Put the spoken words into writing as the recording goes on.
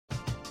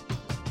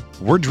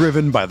We're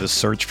driven by the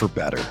search for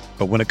better.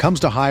 But when it comes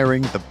to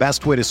hiring, the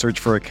best way to search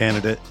for a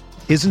candidate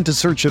isn't to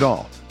search at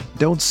all.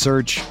 Don't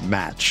search,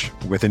 match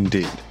with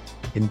Indeed.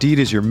 Indeed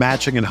is your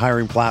matching and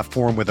hiring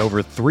platform with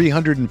over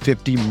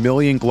 350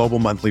 million global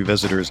monthly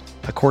visitors,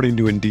 according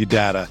to Indeed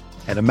data,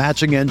 and a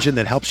matching engine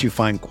that helps you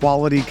find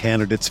quality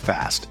candidates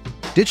fast.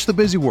 Ditch the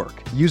busy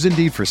work. Use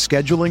Indeed for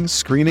scheduling,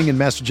 screening, and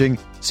messaging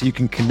so you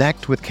can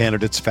connect with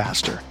candidates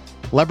faster.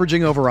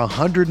 Leveraging over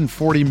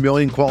 140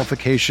 million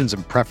qualifications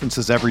and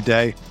preferences every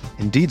day,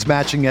 Indeed's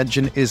matching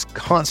engine is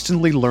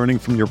constantly learning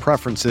from your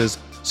preferences,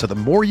 so the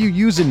more you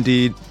use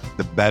Indeed,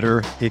 the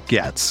better it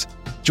gets.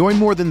 Join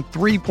more than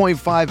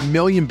 3.5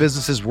 million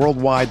businesses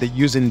worldwide that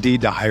use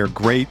Indeed to hire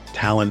great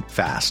talent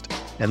fast.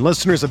 And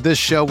listeners of this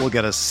show will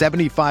get a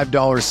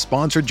 $75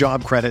 sponsored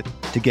job credit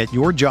to get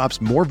your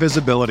jobs more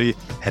visibility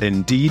at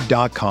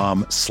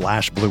Indeed.com/Blue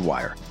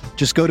Wire.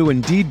 Just go to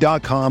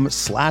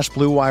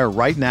Indeed.com/Blue Wire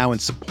right now and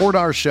support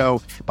our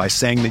show by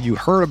saying that you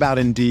heard about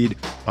Indeed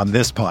on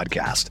this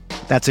podcast.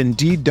 That's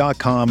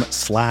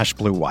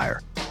Indeed.com/Blue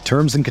Wire.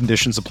 Terms and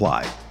conditions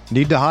apply.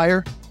 Need to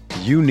hire?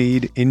 You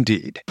need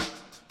Indeed.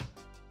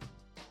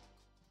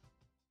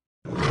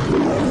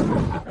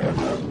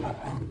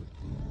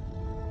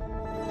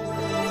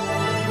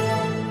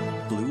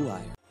 Blue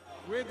Wire.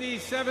 With the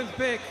 7th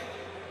pick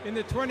in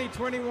the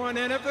 2021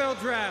 NFL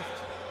Draft,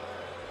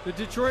 the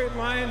Detroit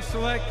Lions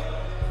select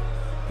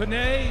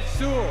Penei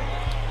Sewell,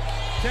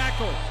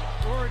 tackle,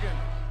 Oregon.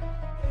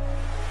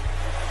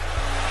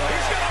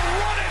 He's going to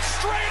run it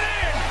straight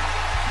in.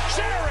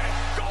 Jared,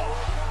 goal.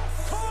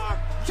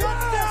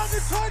 Touchdown,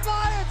 Detroit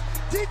Lions.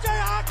 TJ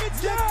Hawkins,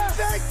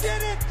 they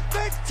did it.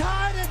 They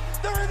tied it.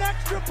 They're an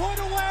extra point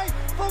away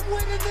from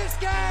winning this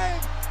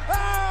game.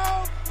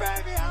 Oh,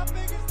 baby, how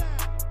big is that?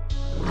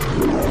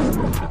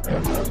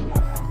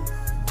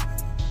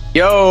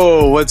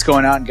 Yo, what's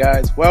going on,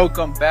 guys?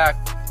 Welcome back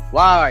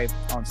live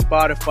on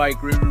Spotify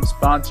Greenroom,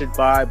 sponsored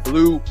by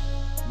Blue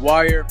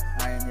Wire.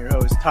 I am your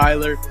host,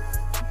 Tyler,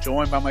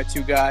 joined by my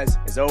two guys,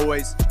 as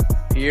always,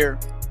 here,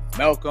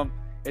 Malcolm.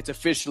 It's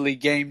officially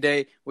game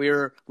day. We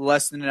are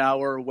less than an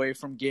hour away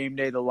from game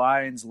day, the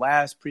Lions'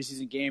 last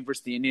preseason game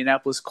versus the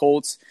Indianapolis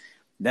Colts.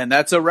 Then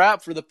that's a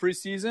wrap for the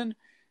preseason,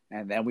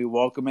 and then we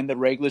welcome in the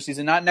regular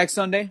season, not next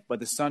Sunday, but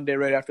the Sunday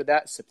right after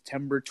that,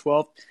 September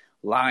 12th,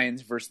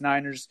 Lions versus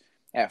Niners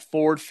at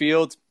Ford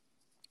Field.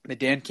 The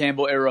Dan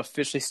Campbell era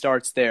officially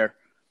starts there.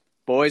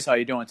 Boys, how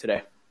you doing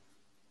today?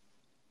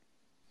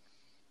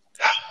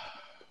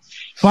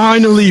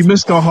 Finally,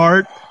 Mr.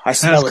 Hart I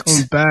smell it.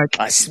 come back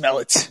I smell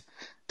it.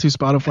 to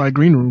Spotify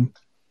Green Room.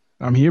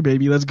 I'm here,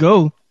 baby. Let's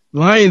go.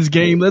 Lions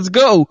game. Let's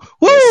go.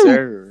 Woo! Yes,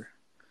 sir.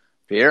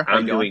 Pierre, how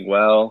I'm you doing?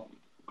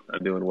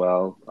 doing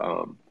well.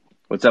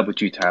 What's up with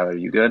you, Tyler?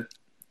 You good?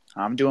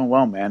 I'm doing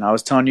well, man. I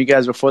was telling you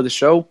guys before the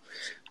show,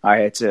 I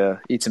had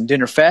to eat some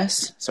dinner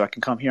fast so I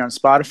can come here on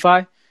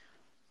Spotify.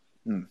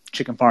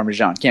 Chicken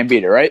Parmesan. Can't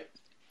beat it, right?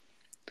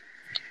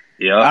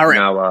 Yeah. All right.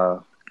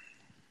 Now,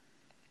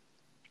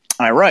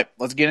 All right,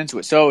 let's get into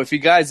it. So if you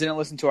guys didn't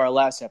listen to our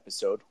last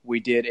episode, we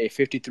did a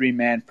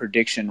 53-man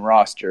prediction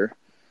roster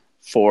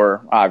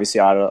for,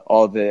 obviously, out of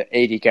all the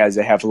 80 guys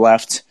that have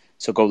left.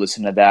 So go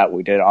listen to that.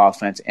 We did an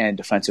offense and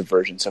defensive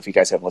version. So if you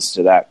guys haven't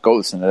listened to that, go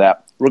listen to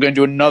that. We're going to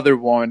do another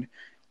one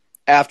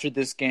after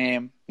this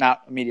game.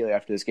 Not immediately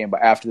after this game,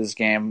 but after this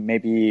game.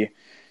 Maybe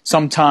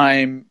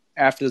sometime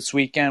after this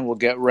weekend, we'll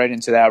get right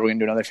into that. We're going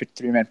to do another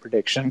 53-man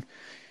prediction.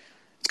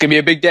 It's going to be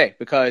a big day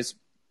because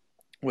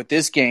with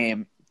this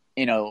game,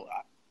 you know,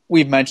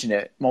 we've mentioned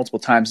it multiple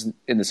times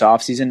in this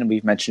offseason, and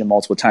we've mentioned it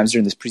multiple times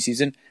during this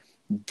preseason.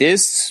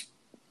 This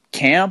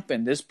camp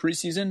and this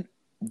preseason,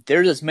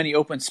 there's as many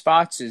open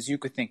spots as you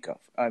could think of.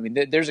 I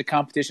mean, there's a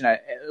competition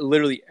at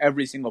literally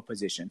every single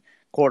position: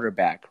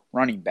 quarterback,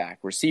 running back,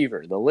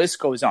 receiver. The list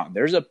goes on.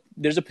 There's a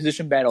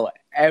position battle at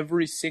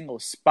every single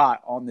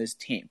spot on this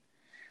team.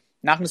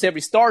 Not going to say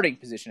every starting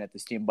position at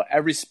this team, but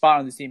every spot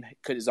on this team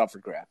is up for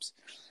grabs.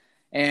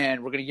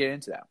 And we're going to get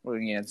into that. We're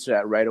going to get into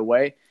that right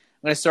away.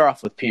 I'm going to start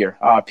off with Pierre.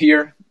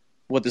 Pierre,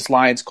 with this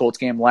Lions-Colts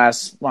game,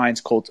 last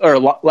Lions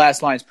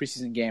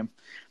preseason game,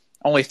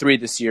 only 3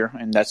 this year,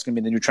 and that's going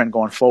to be the new trend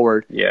going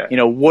forward. Yeah. You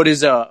know, what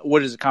is a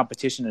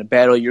competition and a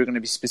battle you're going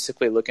to be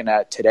specifically looking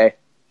at today?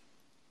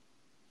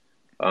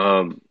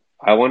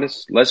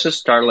 let's just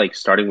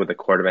starting with the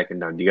quarterback and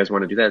down. Do you guys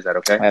want to do that? Is that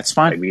okay? That's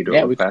fine. We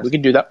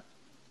can do that.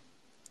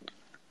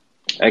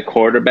 At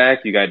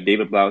quarterback, you got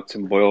David Blau,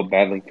 Tim Boyle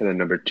battling for the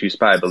number 2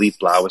 spot. I believe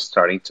Blau is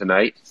starting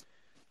tonight.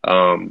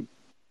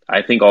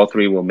 I think all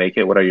 3 will make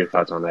it. What are your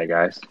thoughts on that,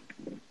 guys?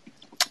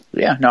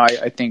 Yeah, no,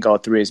 I think all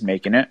 3 is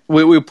making it.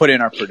 We put in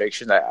our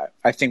predictions.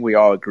 I think we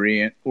all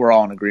agree. We're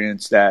all in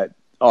agreement that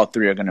all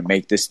 3 are going to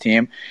make this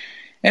team.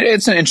 And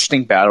it's an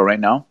interesting battle right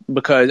now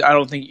because I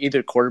don't think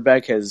either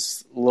quarterback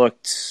has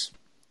looked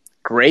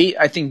great.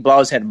 I think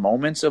Blau's had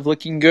moments of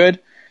looking good,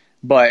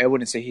 but I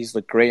wouldn't say he's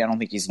looked great. I don't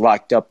think he's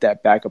locked up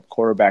that backup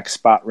quarterback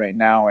spot right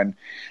now. And,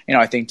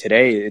 I think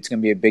today it's going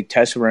to be a big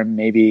test for him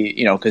maybe,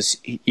 because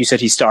you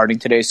said he's starting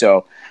today.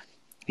 So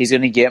He's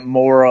going to get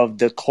more of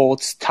the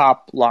Colts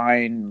top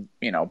line,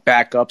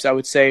 backups, I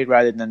would say,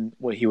 rather than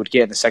what he would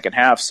get in the second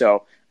half.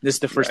 So this is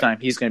the first time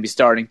he's going to be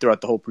starting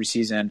throughout the whole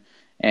preseason.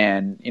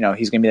 And,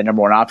 he's going to be the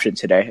number one option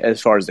today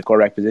as far as the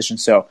quarterback position.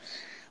 So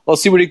we'll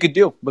see what he could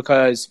do,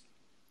 because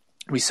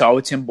we saw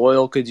what Tim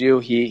Boyle could do.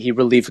 He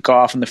relieved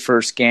Goff in the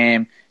first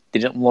game.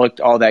 Didn't look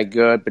all that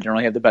good, but didn't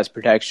really have the best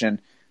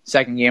protection.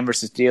 Second game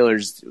versus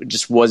Steelers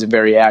just wasn't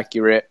very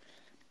accurate.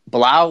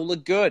 Blau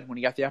looked good when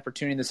he got the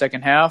opportunity in the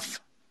second half.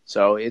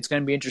 So it's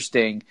going to be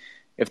interesting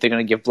if they're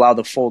going to give Blau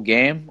the full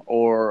game,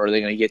 or are they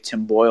going to get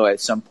Tim Boyle at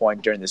some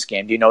point during this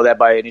game. Do you know that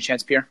by any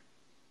chance, Pierre?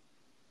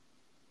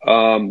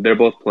 They're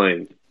both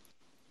playing.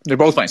 They're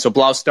both playing. So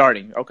Blau's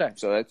starting. Okay,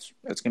 so that's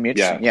going to be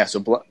interesting. Yeah,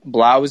 so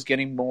Blau is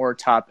getting more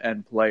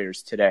top-end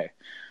players today.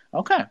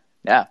 Okay.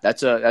 Yeah,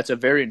 that's a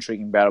very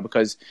intriguing battle,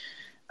 because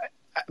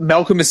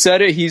Malcolm has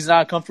said it. He's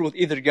not comfortable with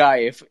either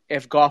guy.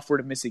 If Goff were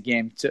to miss a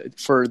game,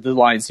 for the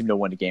Lions team to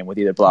win a game with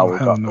either Blau or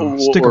Goff. No.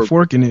 Stick a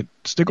fork in it.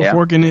 A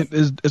fork in it.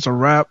 It's a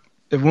wrap.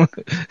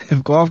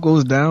 If Goff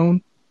goes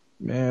down,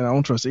 man, I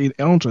don't trust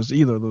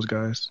either of those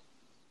guys.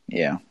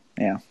 Yeah.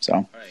 So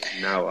all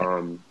right,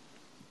 now,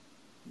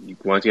 you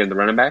want to get in the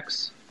running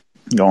backs?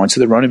 Going to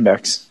the running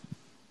backs.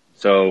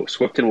 So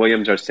Swift and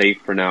Williams are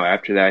safe for now.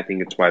 After that, I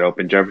think it's wide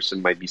open.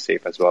 Jefferson might be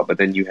safe as well. But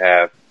then you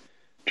have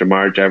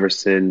Jamar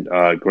Jefferson,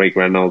 Greg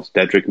Reynolds,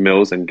 Dedrick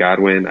Mills, and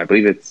Godwin. I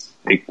believe it's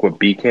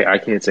Ikwabike. I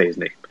can't say his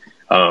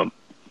name.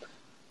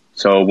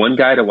 So one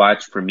guy to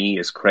watch for me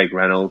is Craig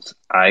Reynolds.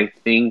 I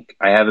think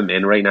I have him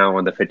in right now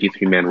on the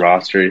 53-man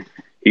roster.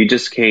 He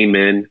just came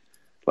in,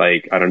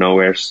 I don't know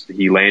where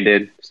he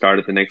landed,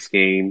 started the next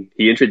game.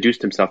 He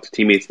introduced himself to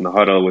teammates in the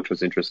huddle, which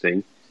was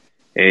interesting.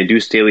 And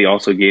Deuce Staley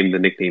also gave him the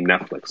nickname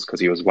Netflix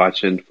because he was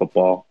watching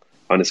football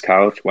on his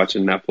couch,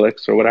 watching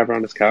Netflix or whatever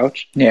on his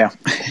couch. Yeah.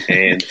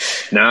 And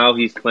now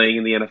he's playing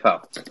in the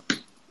NFL.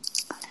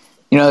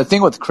 The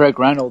thing with Craig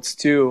Reynolds,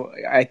 too,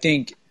 I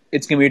think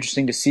it's going to be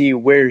interesting to see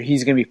where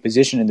he's going to be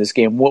positioned in this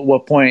game.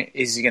 What point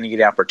is he going to get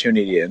an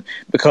opportunity in?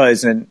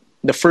 Because in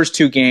the first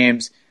two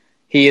games,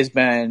 he has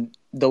been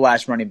the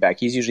last running back.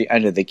 He's usually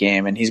ended the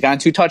game, and he's gotten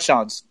 2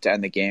 touchdowns to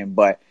end the game.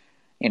 But,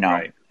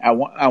 right. I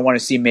want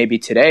to see maybe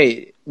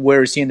today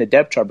where is he in the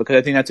depth chart, because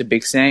I think that's a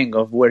big saying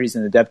of where he's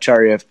in the depth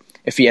chart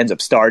if he ends up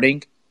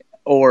starting,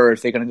 or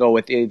if they're going to go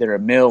with either a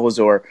Mills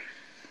or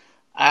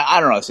I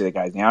don't know how to say the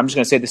guy's name. I'm just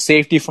going to say the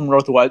safety from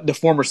the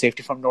former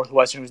safety from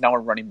Northwestern, who's now a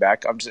running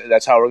back.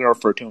 That's how we're going to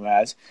refer to him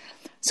as.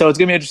 So it's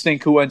going to be interesting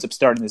who ends up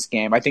starting this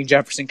game. I think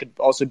Jefferson could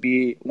also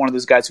be one of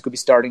those guys who could be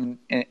starting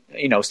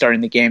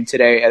the game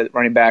today at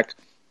running back.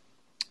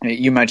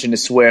 You mentioned the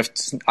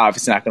Swift,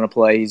 obviously not going to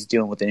play. He's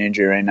dealing with an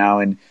injury right now,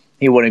 and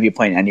he wouldn't be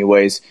playing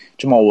anyways.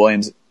 Jamal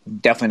Williams,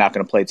 definitely not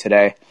going to play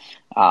today.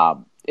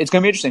 It's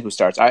going to be interesting who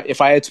starts. If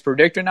I had to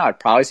predict right now, I'd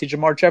probably say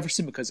Jamar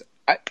Jefferson, because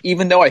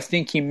even though I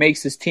think he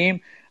makes this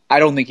team, I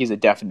don't think he's a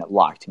definite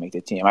lock to make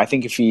the team. I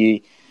think if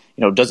he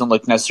doesn't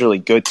look necessarily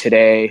good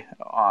today,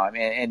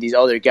 and these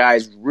other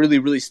guys really,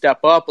 really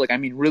step up,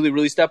 really,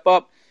 really step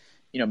up,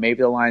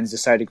 maybe the Lions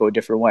decide to go a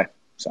different way.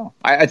 So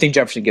I think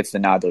Jefferson gets the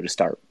nod, though, to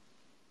start.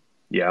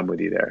 Yeah, I'm with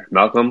you there.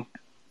 Malcolm?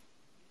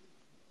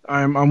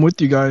 I'm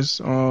with you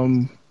guys.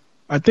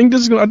 I think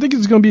it's going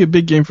to be a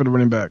big game for the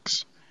running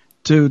backs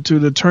to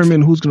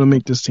determine who's going to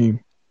make this team.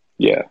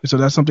 Yeah. So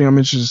that's something I'm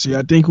interested to see.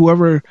 I think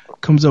whoever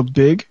comes up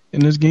big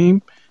in this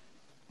game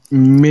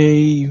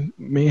may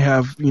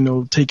have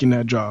taken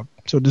that job.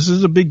 So this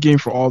is a big game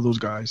for all those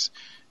guys.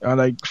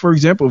 For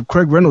example,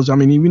 Craig Reynolds.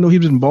 Even though he's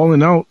been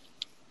balling out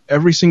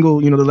every single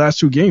the last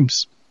 2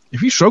 games, if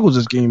he struggles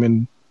this game,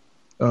 and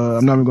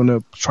I'm not even going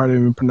to try to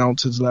even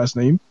pronounce his last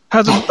name,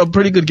 has a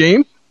pretty good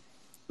game.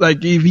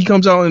 If he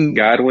comes out and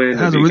Godwin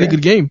has a really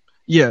good game,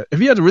 yeah, if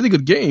he has a really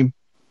good game,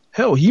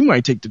 hell, he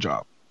might take the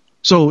job.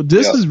 So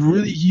this is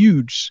really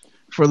huge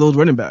for those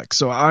running backs.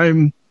 So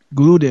I'm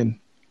glued in.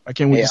 I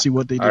can't wait to see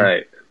what they do. All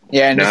right.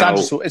 Yeah, and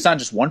it's not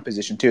just one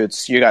position too.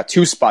 You got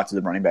 2 spots at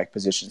the running back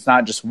position. It's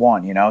not just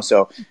one,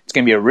 So it's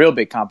going to be a real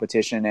big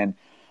competition. And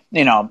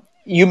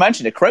you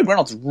mentioned it. Craig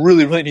Reynolds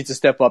really, really needs to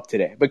step up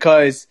today,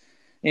 because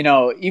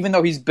even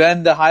though he's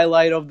been the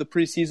highlight of the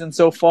preseason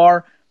so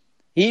far,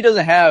 he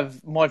doesn't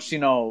have much,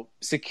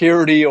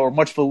 security or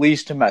much of a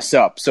leash to mess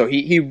up. So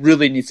he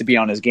really needs to be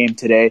on his game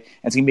today. And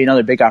it's going to be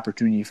another big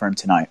opportunity for him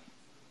tonight.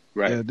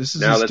 Right. Yeah, this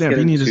is now, his stamp.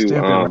 He needs a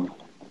stamp.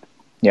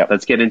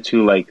 Let's get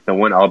into the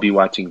one I'll be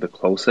watching the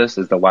closest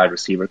is the wide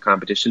receiver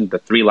competition. The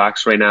 3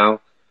 locks right now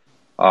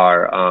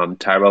are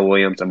Tyrell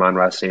Williams,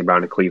 Amon-Ra St.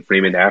 Brown, and Khalil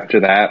Freeman. After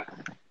that,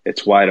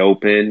 it's wide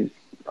open.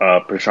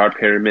 Prashad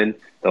Perriman,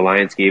 the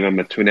Lions gave him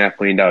a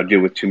 $2.5 million deal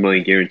with $2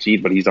 million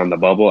guaranteed, but he's on the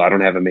bubble. I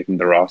don't have him making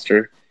the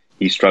roster.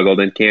 He struggled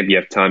in camp. You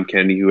have Tom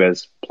Kennedy, who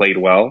has played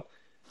well.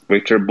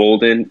 Victor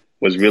Bolden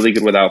was really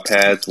good without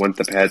pads. Once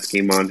the pads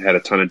came on, had a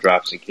ton of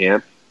drops in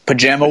camp.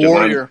 Pajama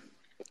Warrior.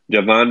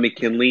 Javon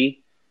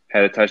McKinley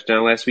had a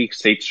touchdown last week.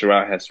 Sage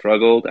Surratt has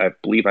struggled. I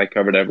believe I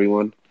covered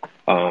everyone.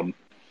 I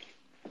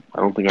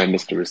don't think I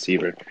missed a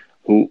receiver.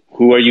 Who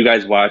are you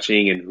guys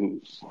watching,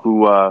 and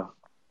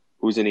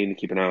who's the name to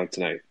keep an eye on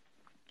tonight?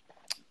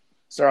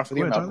 Start off with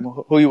Go you, ahead,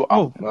 Malcolm. Who you?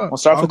 We'll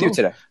start off with you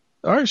today.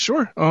 All right,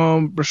 sure.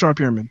 Brashard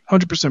Perriman,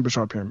 100%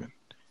 Brashard Perriman.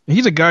 And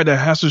he's a guy that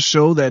has to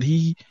show that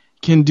he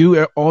can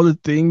do all the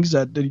things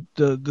that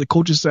the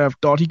coaching staff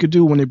thought he could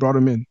do when they brought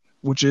him in,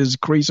 which is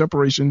create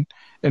separation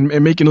and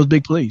making those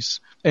big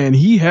plays. And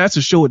he has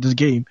to show it this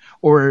game,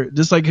 or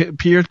just like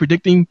Pierre's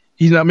predicting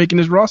he's not making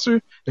his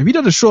roster. If he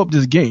doesn't show up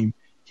this game,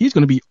 he's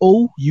going to be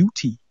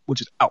OUT,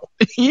 which is out.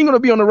 He ain't going to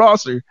be on the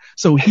roster.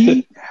 So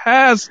he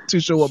has to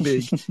show up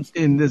big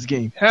in this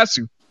game. Has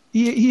to.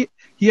 He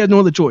has no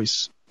other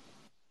choice.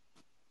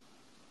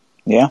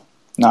 Yeah,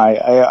 no,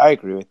 I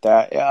agree with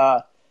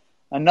that.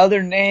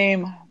 Another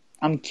name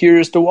I'm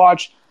curious to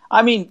watch.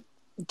 I mean,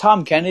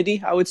 Tom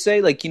Kennedy, I would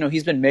say. Like,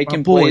 he's been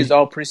making plays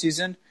all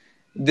preseason.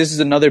 This is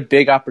another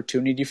big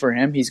opportunity for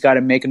him. He's got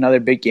to make another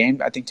big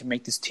game, I think, to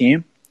make this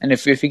team. And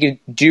if he could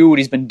do what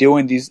he's been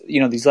doing these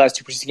last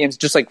two preseason games,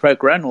 just like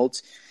Greg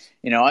Reynolds,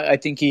 I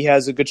think he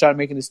has a good shot at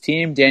making this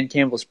team. Dan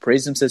Campbell's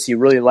praised him, says he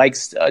really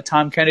likes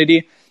Tom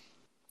Kennedy.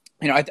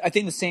 I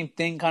think the same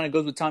thing kind of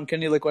goes with Tom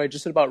Kennedy, like what I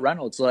just said about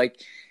Reynolds. Like,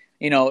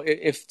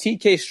 if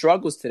TK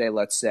struggles today,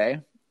 let's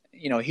say,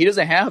 he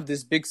doesn't have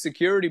this big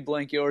security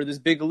blanket or this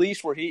big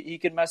leash where he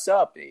can mess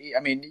up. I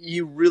mean,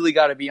 you really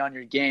got to be on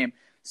your game,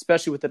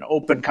 especially with an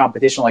open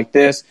competition like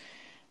this.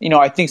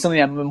 I think something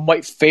that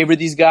might favor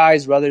these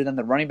guys rather than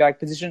the running back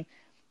position.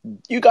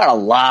 You got a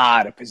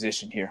lot of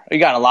position here. You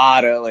got a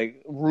lot of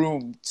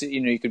room to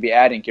you could be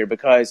adding here,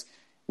 because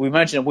we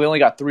mentioned we only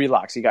got 3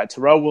 locks. You got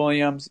Terrell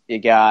Williams, you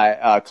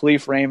got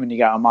Khalif Raymond, you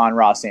got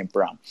Amon-Ra St.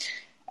 Brown.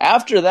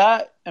 After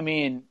that, I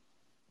mean,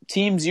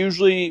 teams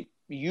usually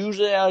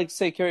I like to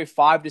say carry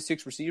 5 to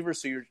 6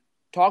 receivers. So you're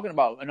talking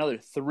about another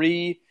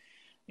 3,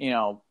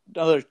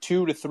 another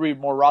 2 to 3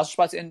 more roster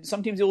spots, and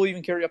some teams will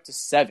even carry up to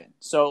 7.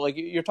 So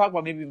you're talking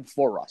about maybe even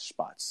 4 roster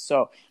spots.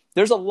 So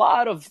there's a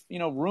lot of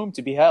room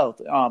to be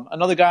held.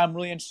 Another guy I'm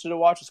really interested to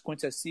watch is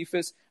Quintez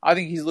Cephas. I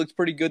think he's looked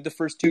pretty good the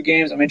first 2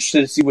 games. I'm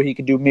interested to see what he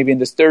can do maybe in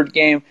this 3rd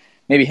game.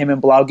 Maybe him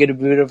and Blau get a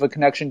bit of a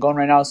connection going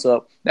right now.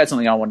 So that's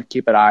something I want to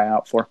keep an eye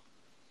out for.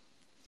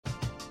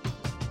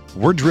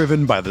 We're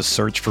driven by the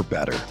search for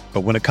better.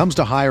 But when it comes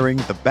to hiring,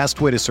 the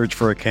best way to search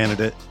for a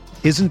candidate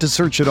isn't to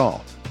search at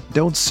all.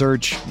 Don't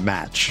search,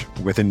 match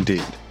with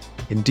Indeed.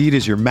 Indeed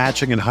is your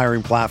matching and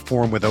hiring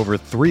platform with over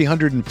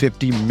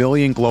 350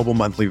 million global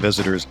monthly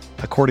visitors,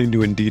 according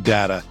to Indeed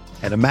data,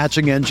 and a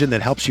matching engine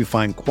that helps you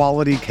find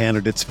quality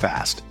candidates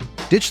fast.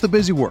 Ditch the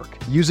busy work.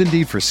 Use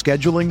Indeed for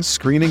scheduling,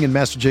 screening, and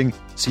messaging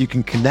so you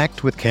can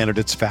connect with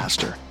candidates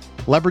faster.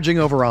 Leveraging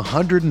over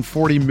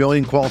 140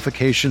 million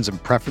qualifications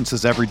and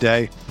preferences every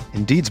day,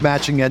 Indeed's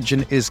matching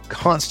engine is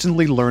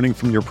constantly learning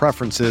from your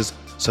preferences,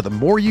 so the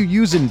more you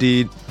use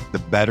Indeed, the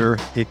better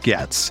it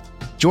gets.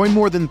 Join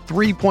more than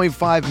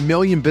 3.5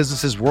 million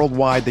businesses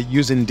worldwide that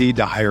use Indeed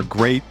to hire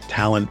great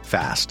talent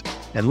fast.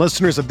 And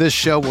listeners of this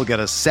show will get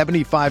a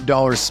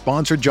 $75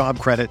 sponsored job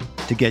credit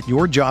to get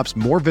your jobs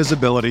more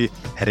visibility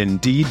at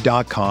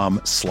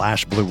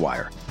Indeed.com/Blue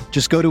Wire.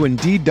 Just go to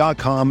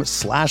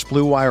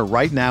Indeed.com/Blue Wire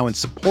right now and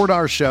support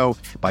our show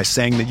by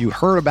saying that you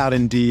heard about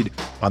Indeed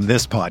on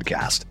this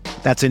podcast.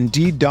 That's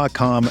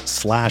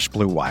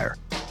Indeed.com/Blue Wire.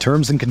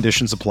 Terms and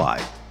conditions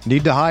apply.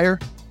 Need to hire?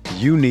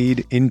 You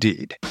need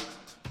Indeed.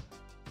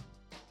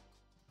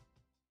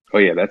 Oh,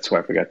 yeah, that's who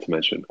I forgot to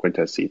mention,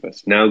 Quintez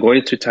Cephas. Now,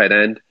 going to tight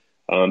end,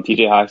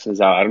 TJ Hawkinson's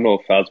out. I don't know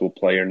if Fells will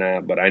play or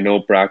not, but I know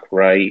Brock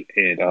Wright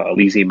and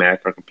Alize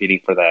Mack are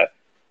competing for that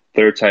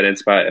 3rd tight end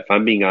spot. If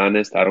I'm being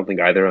honest, I don't think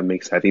either of them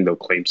makes. I think they'll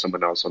claim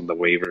someone else on the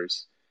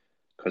waivers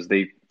because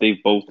they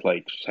both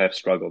have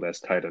struggled as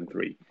tight end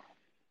 3.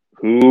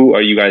 Who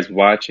are you guys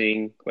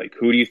watching?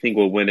 Who do you think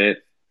will win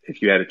it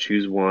if you had to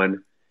choose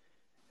one?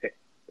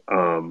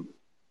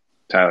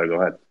 Tyler, go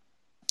ahead.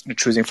 You're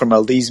choosing from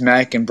Alize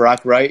Mack and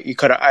Brock Wright.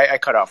 I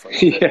cut off.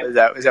 Yeah. Is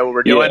that what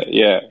we're doing?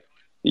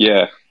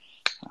 Yeah.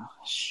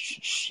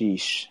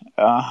 Sheesh.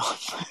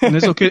 And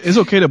it's okay. It's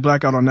okay to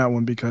black out on that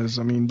one because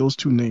those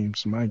 2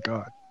 names. My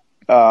God.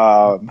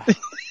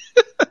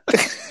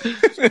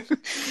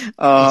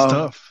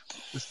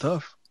 It's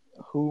tough.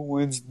 Who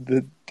wins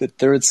the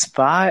 3rd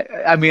spot?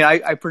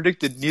 I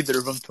predicted neither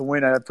of them to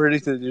win. I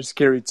predicted just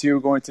carry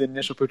 2, going to the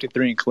initial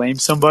 53 and claim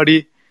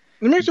somebody.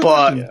 Let me ask you a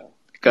question.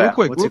 Real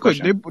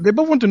quick. They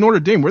both went to Notre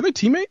Dame. Were they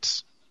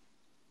teammates?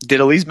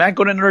 Did Alize Mack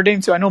go to Notre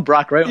Dame too? I know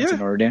Brock Wright went to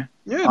Notre Dame.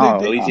 Yeah,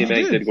 Alize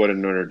Mack did go to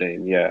Notre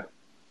Dame. Yeah.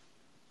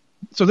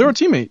 So they were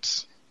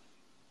teammates.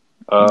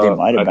 They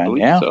might have been.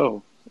 Yeah.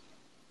 So.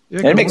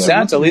 Yeah, it makes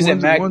sense.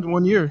 Alize Mack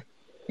 1 year.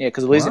 Yeah,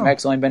 because Alize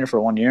Mack's only been here for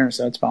 1 year,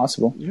 so it's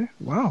possible. Yeah.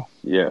 Wow.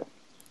 Yeah.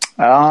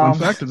 Fun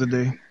fact of the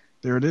day.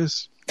 There it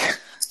is.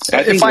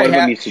 I think one of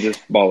them needs to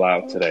just ball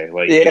out today.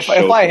 If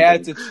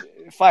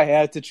I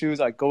had to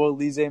choose, I'd go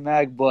Alize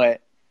Mack,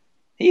 but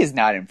he has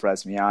not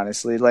impressed me,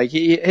 honestly.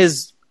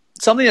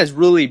 Something that's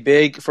really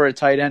big for a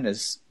tight end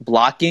is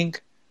blocking,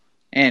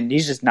 and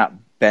he's just not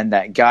been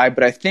that guy.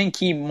 But I think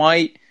he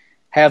might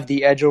have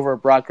the edge over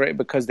Brock Wright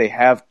because they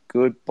have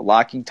good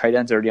blocking tight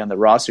ends already on the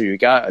roster. You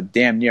got a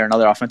damn near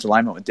another offensive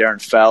lineman with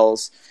Darren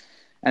Fells.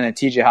 And then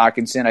TJ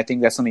Hawkinson, I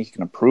think that's something he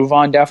can improve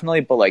on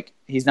definitely, but like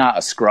he's not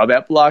a scrub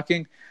at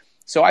blocking.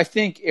 So I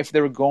think if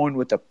they were going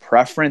with a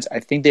preference, I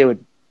think they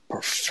would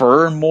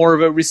prefer more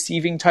of a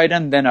receiving tight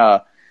end than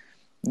a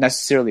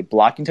necessarily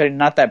blocking tight end.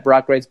 Not that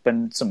Brock Wright's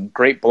been some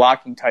great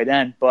blocking tight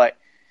end, but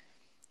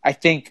I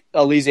think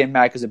Alize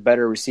Mack is a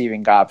better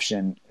receiving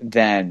option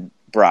than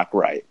Brock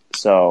Wright.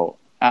 So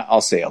I'll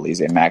say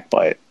Alize Mack,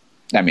 but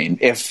I mean,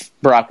 if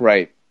Brock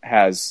Wright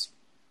has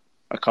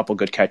a couple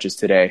good catches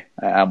today,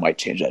 I might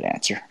change that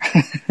answer.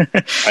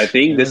 I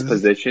think this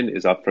position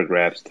is up for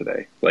grabs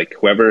today. Like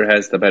whoever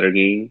has the better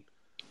game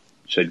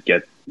should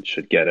get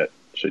it.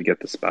 Should get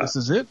the spot.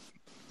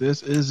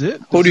 This is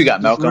it. Who do you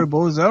got, Malcolm? Where it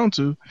boils down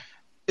to.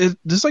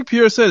 Just like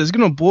Pierre said, it's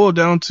going to boil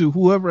down to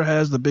whoever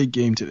has the big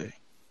game today.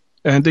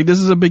 And I think this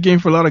is a big game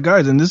for a lot of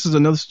guys. And this is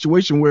another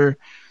situation where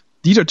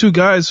these are two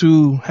guys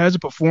who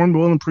hasn't performed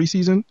well in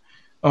preseason.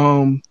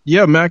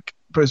 Mac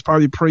is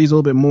probably praised a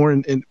little bit more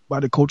by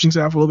the coaching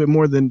staff a little bit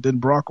more than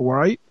Brock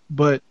Wright.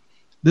 But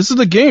this is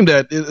a game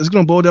that is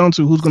going to boil down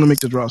to who's going to make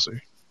this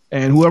roster.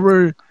 And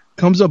whoever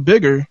comes up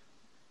bigger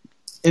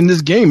in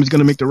this game is going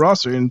to make the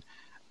roster. And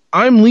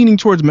I'm leaning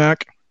towards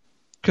Mac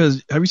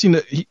because have you seen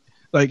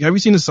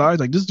the size?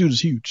 Like, this dude is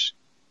huge.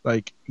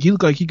 Like, he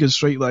looked like he could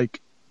straight,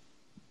 like,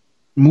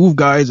 move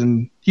guys,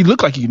 and he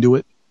looked like he can do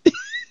it.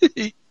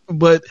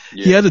 But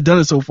he hasn't done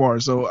it so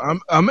far. So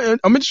I'm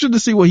interested to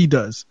see what he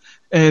does.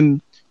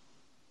 And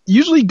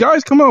usually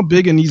guys come out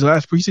big in these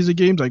last preseason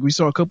games. Like we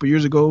saw a couple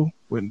years ago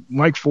when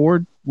Mike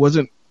Ford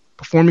wasn't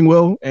performing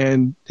well,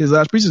 and his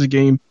last preseason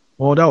game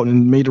balled out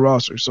and made the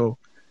roster. So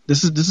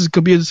this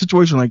could be a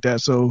situation like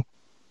that. So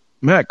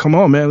Matt, come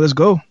on, man, let's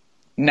go.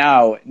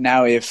 Now,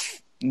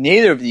 if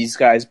neither of these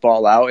guys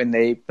ball out and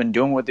they've been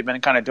doing what they've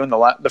been kind of doing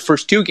the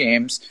first two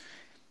games,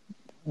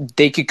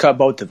 they could cut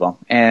both of them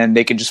and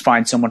they could just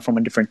find someone from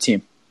a different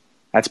team.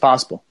 That's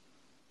possible.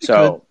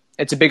 So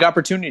it's a big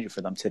opportunity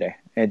for them today.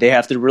 And they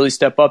have to really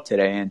step up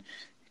today and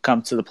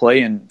come to the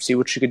play and see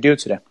what you could do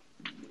today.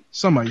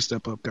 Somebody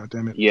step up,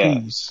 goddammit. Yeah.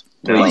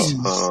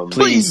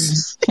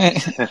 Please.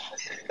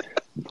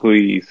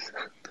 Please.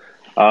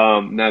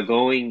 Now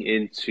going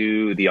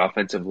into the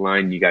offensive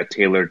line, you got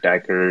Taylor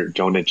Decker,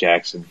 Jonah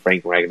Jackson,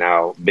 Frank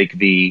Ragnow, Big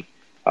V,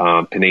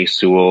 Penei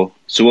Sewell.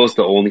 Sewell's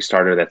the only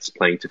starter that's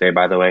playing today,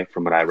 by the way,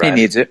 from what I read.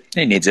 He needs it.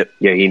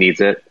 Yeah, he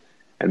needs it.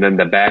 And then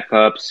the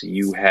backups,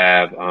 you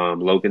have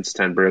Logan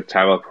Stenberg,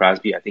 Tyrell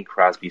Crosby. I think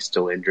Crosby's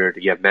still injured.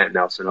 You have Matt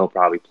Nelson, he'll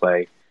probably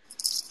play.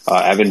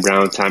 Evan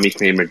Brown, Tommy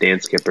Kramer, Dan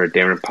Skipper,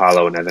 Darren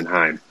Paulo, and Evan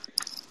Heim.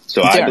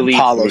 So I believe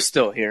Paulo's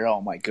still here.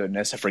 Oh my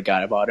goodness, I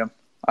forgot about him.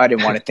 I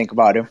didn't want to think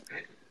about him.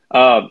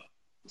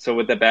 So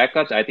with the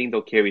backups, I think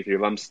they'll carry three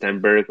of them: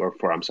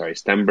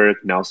 Stenberg,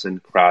 Nelson,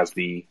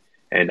 Crosby,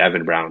 and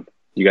Evan Brown.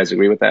 You guys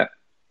agree with that?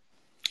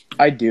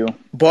 I do,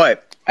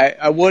 but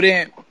I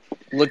wouldn't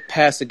look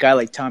past a guy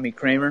like Tommy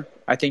Kramer.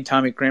 I think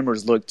Tommy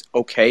Kramer's looked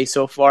okay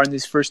so far in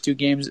these first two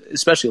games,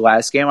 especially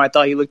last game. I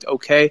thought he looked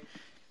okay.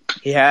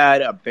 He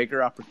had a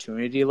bigger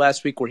opportunity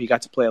last week where he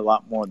got to play a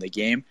lot more in the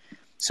game.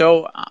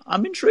 So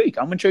I'm intrigued.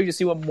 I'm intrigued to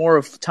see what more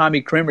of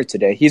Tommy Kramer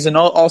today. He's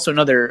also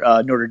another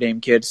Notre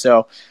Dame kid,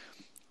 so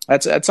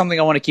that's something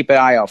I want to keep an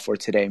eye out for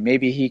today.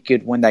 Maybe he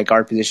could win that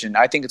guard position.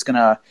 I think it's going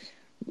to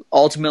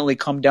ultimately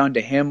come down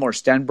to him or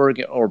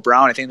Stenberg or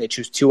Brown. I think they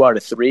choose 2 out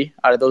of 3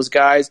 out of those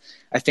guys.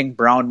 I think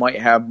Brown might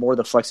have more of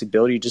the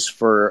flexibility just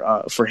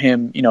for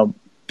him,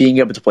 being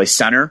able to play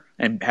center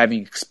and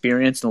having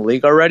experience in the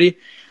league already.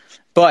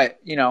 But,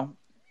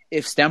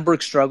 if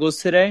Stenberg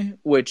struggles today,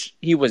 which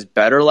he was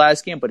better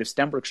last game, but if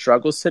Stenberg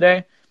struggles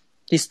today,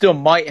 he still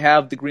might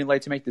have the green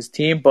light to make this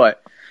team.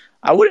 But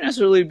I wouldn't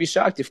necessarily be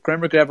shocked if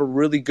Kramer could have a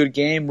really good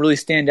game, really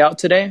stand out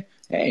today.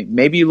 Hey,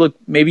 maybe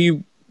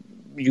you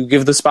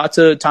give the spot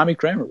to Tommy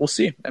Kramer. We'll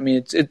see. I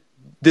mean,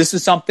 this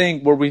is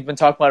something where we've been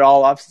talking about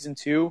all offseason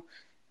too,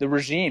 the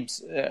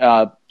regimes.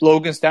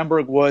 Logan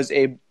Stenberg was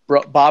a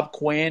Bob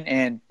Quinn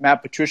and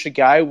Matt Patricia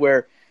guy,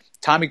 where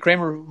Tommy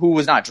Kramer, who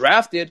was not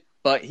drafted,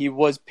 but he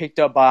was picked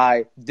up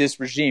by this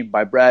regime,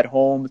 by Brad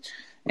Holmes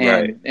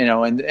and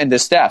and the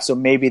staff. So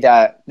maybe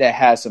that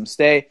has some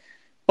stay.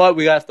 But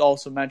we have to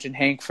also mention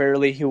Hank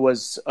Fairley, who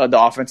was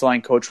the offensive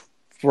line coach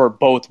for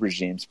both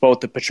regimes,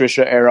 both the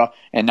Patricia era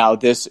and now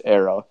this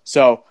era.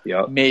 So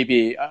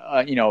maybe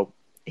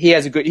he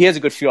has a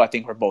good feel, I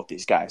think, for both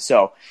these guys.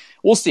 So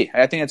we'll see.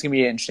 I think that's gonna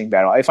be an interesting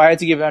battle. If I had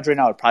to give it out right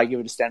now, I'd probably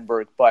give it to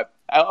Stenberg, but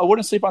I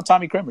wouldn't sleep on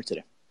Tommy Kramer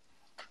today.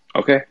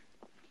 Okay.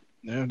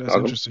 Yeah, that's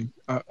interesting.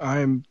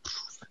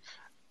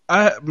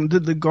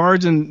 The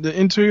guards and the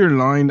interior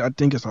line, I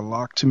think it's a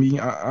lock to me.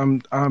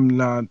 I'm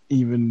not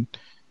even.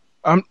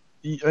 I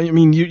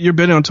mean, you're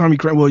betting on Tommy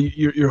Kramer. Well,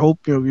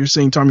 you're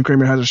saying Tommy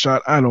Kramer has a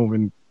shot. I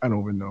don't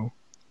even know.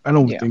 I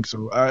don't think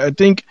so. I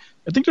think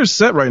they're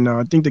set right now.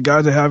 I think the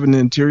guys that have in the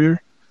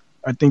interior,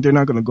 I think they're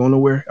not going to go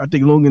nowhere. I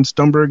think Logan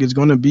Stenberg is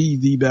going to be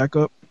the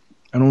backup.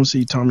 I don't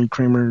see Tommy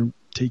Kramer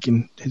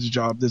taking his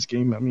job this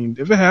game. I mean,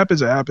 if it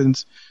happens, it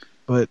happens.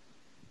 But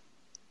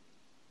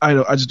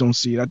I just don't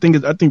see it. I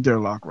think they're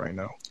locked right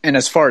now. And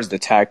as far as the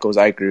tackles,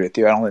 I agree with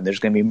you. I don't think there's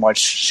going to be much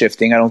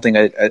shifting. I don't think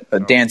a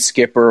Dan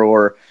Skipper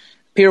or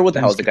Pierre, what the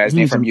hell is the guy's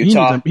name from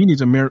Utah? He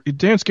needs a miracle.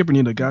 Dan Skipper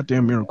needs a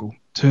goddamn miracle.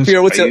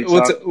 Pierre, who's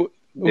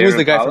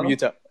the guy from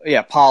Utah?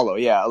 Yeah, Paulo.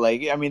 Yeah,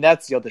 like, I mean,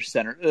 that's the other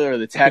center or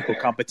the tackle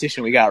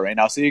competition we got right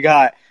now. So you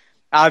got,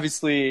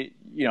 obviously,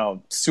 you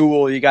know,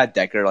 Sewell, you got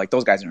Decker. Like,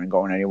 those guys aren't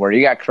going anywhere.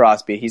 You got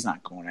Crosby. He's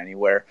not going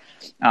anywhere.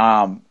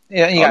 Although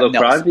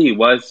Crosby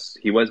was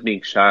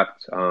being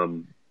shopped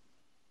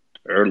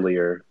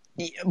earlier.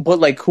 But,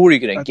 like, who are you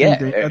going to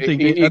get?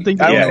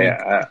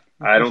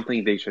 I don't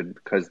think they should,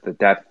 because the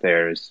depth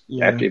there is.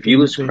 If you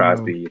lose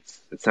Crosby,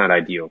 it's not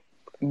ideal.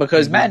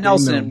 Because Matt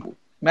Nelson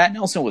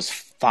was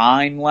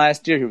fine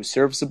last year. He was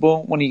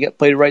serviceable when he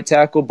played right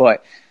tackle,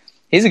 but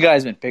he's a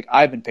guy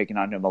I've been picking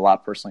on him a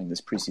lot personally in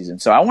this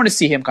preseason. So I want to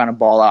see him kind of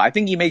ball out. I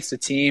think he makes the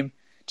team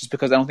just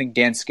because I don't think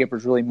Dan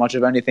Skipper's really much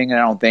of anything, and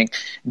I don't think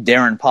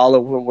Darren Paulo,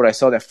 what I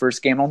saw that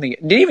first game, I don't think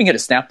didn't even get a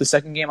snap the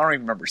second game. I don't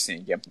even remember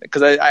seeing him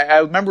because I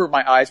remember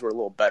my eyes were a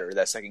little better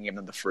that second game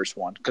than the first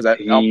one because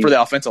for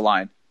the offensive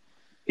line.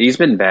 He's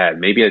been bad.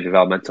 Maybe a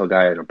developmental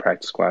guy in a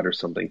practice squad or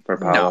something for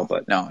Paulo.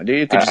 No, dude,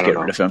 you could just get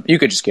rid of him. You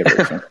could just get rid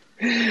of him.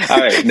 All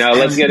right, now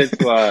let's get into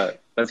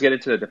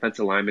the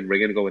defensive linemen. We're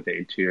gonna go with the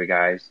interior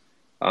guys.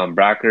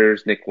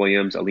 Brockers, Nick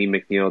Williams, Ali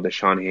McNeil,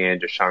 Deshaun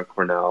Hand, Deshaun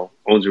Cornell,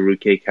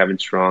 Onwuzurike, Kevin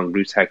Strong,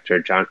 Bruce Hector,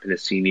 John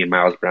Pennicini, and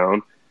Miles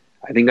Brown.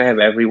 I think I have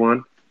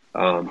everyone.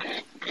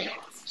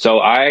 So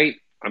I'm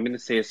going to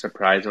say a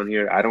surprise on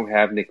here. I don't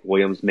have Nick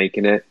Williams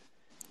making it,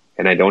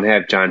 and I don't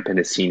have John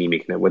Pennicini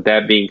making it. With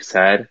that being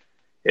said,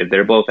 if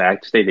they're both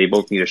active today, they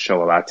both need to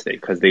show a lot today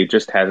because they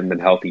just haven't been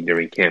healthy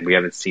during camp. We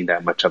haven't seen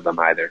that much of them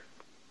either.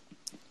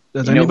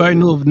 Does anybody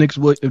know if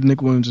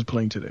Nick Williams is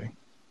playing today?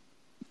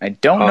 I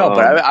don't know,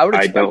 but I would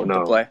expect him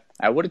to play.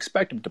 I would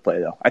expect him to play,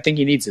 though. I think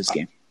he needs this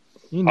game.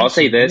 I'll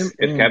say this: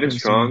 if Kevin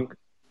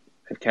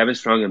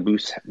Strong and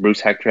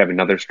Bruce Hector have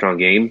another strong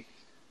game,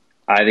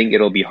 I think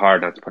it'll be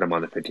hard not to put him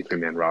on the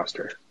 53-man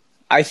roster.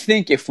 I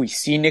think if we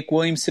see Nick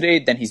Williams today,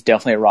 then he's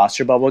definitely a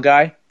roster bubble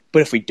guy.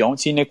 But if we don't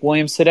see Nick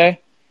Williams today,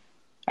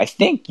 I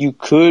think you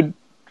could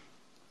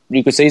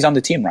say he's on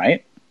the team,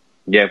 right?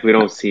 Yeah, if we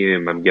don't see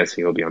him, I'm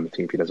guessing he'll be on the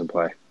team if he doesn't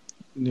play.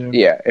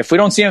 Yeah, if we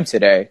don't see him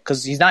today,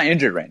 because he's not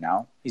injured right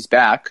now, he's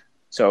back.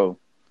 So,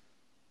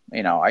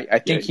 you know, I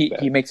think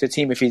he makes the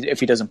team if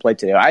he doesn't play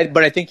today.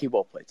 But I think he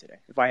will play today,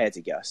 if I had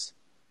to guess.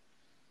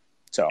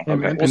 So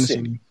we'll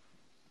see.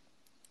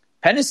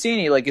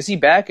 Pennicini, like, is he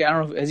back? I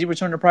don't know. Has he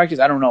returned to practice?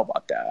 I don't know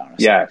about that,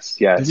 honestly. Yes.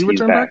 Did he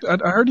return back?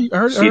 I heard he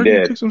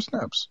took some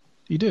snaps.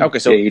 He did. Okay,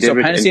 so he did.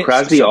 Pennicini,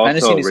 Crosby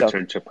also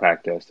returned to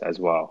practice as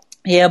well.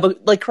 Yeah,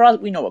 but like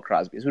Crosby, we know what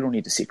Crosby is. We don't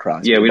need to see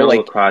Crosby. Yeah, we know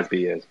what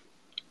Crosby is.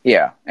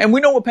 Yeah, and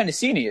we know what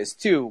Pennicini is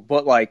too,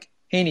 but like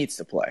he needs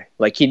to play.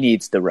 Like he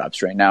needs the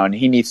reps right now, and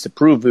he needs to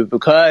prove it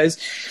because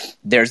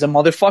there's a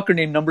motherfucker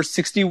named number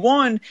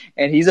 61,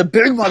 and he's a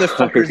big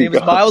motherfucker. His name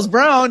is Miles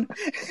Brown.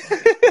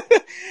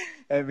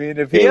 I mean,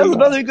 if he has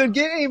another good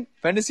game,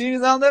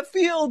 Pennicini's on that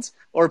field,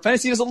 or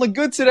Pennicini doesn't look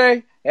good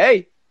today,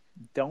 hey,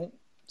 don't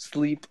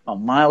sleep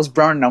on Miles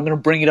Brown, and I'm going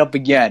to bring it up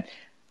again.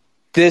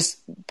 This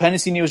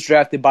Pennicini was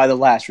drafted by the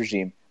last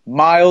regime.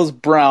 Miles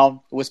Brown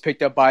was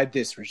picked up by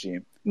this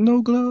regime.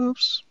 No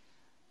gloves.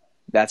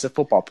 That's a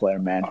football player,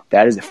 man.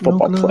 That is a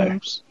football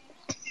player.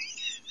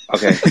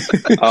 Okay.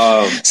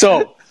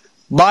 So,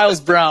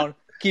 Miles Brown,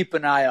 keep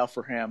an eye out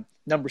for him.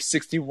 Number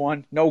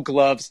 61, no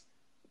gloves.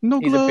 He's a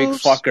big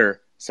fucker.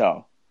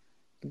 So,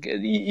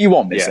 you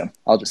won't miss him.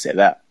 I'll just say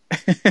that. All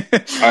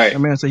right. That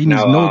man said he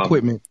needs no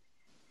equipment,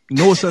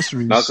 no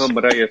accessories. Malcolm,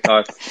 what are your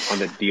thoughts on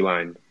the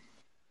D-line?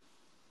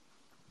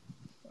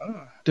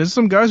 There's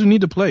some guys who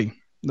need to play.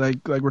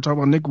 Like we're talking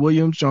about Nick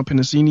Williams, John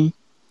Pennicini.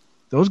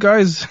 Those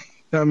guys,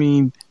 I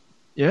mean,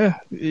 yeah,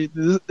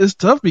 it's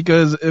tough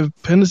because if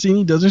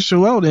Pennicini doesn't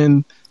show out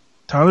and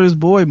Tyler's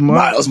boy,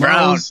 Miles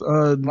Brown,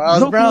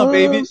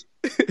 baby.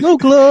 No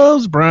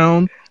gloves,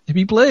 Brown. If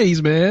he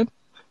plays, man,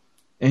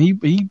 and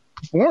he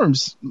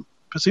performs,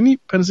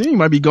 Pennicini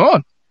might be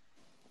gone.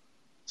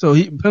 So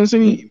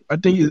Pennicini, I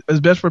think it's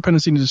best for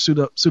Pennicini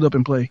to suit up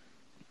and play.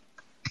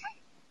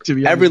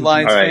 Every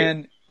Lions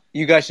fan,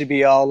 you guys should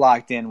be all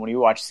locked in when you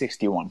watch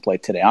 61 play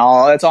today.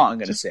 That's all I'm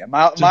going to say.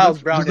 Miles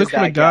Brown is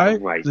that guy.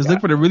 Just look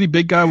for the really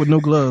big guy with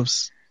no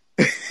gloves.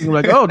 You're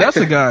like, oh, that's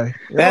the guy.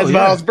 That's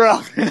Miles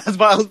Brown. That's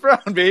Miles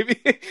Brown, baby.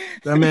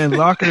 That man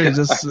locker is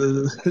just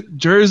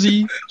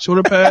jersey,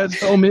 shoulder pads,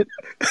 helmet,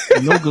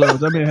 and no gloves.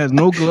 That man has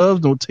no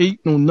gloves, no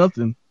tape, no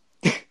nothing.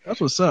 That's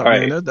what's up,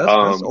 man. Right.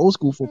 That's old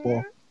school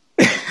football.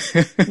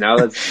 Now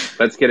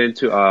let's get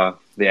into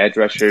the edge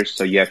rushers.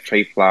 So you have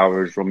Trey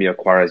Flowers, Romeo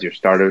Okwara as your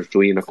starters,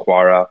 Julian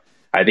Okwara.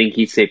 I think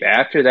he's safe.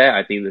 After that,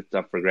 I think it's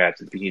up for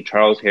grabs. It's between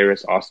Charles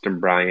Harris, Austin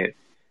Bryant,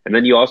 and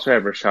then you also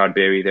have Rashad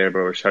Berry there, but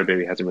Rashad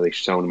Berry hasn't really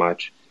shown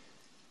much.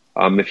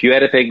 If you had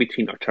to pick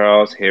between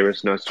Charles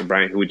Harris and Austin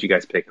Bryant, who would you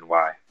guys pick and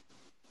why?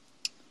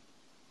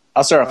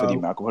 I'll start off with you,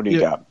 Malcolm. What do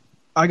you got?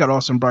 I got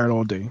Austin Bryant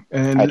all day.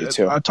 And I do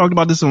too. I talked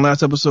about this in the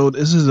last episode.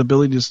 This is his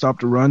ability to stop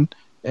the run.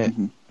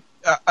 And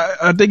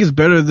I think it's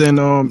better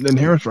than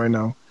Harris right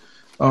now.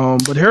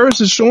 But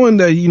Harris is showing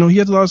that he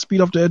has a lot of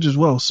speed off the edge as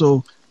well.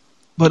 So,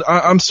 but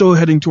I'm still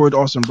heading toward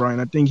Austin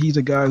Bryant. I think he's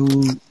a guy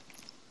who,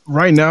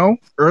 right now,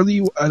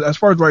 as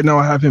far as right now,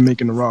 I have him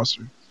making the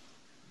roster.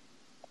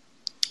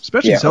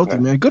 Especially he's healthy,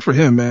 man. Good for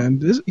him,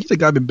 man. He's a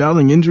guy been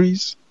battling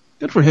injuries.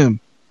 Good for him.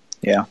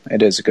 Yeah,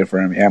 it is good for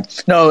him. Yeah,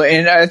 no,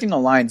 and I think the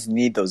Lions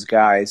need those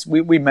guys.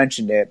 We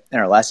mentioned it in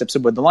our last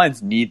episode, but the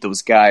Lions need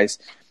those guys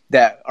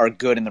that are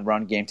good in the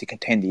run game to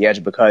contain the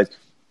edge, because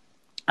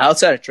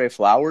outside of Trey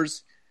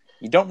Flowers,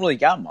 you don't really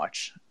got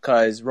much.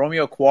 Because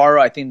Romeo Okwara,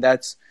 I think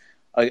that's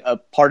a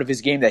part of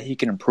his game that he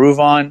can improve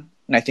on,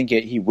 and I think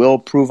he will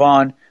improve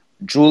on.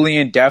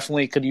 Julian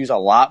definitely could use a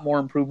lot more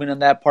improvement in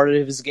that part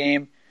of his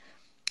game.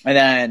 And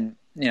then,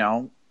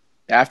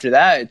 after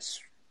that,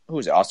 it's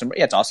Austin?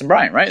 Yeah, it's Austin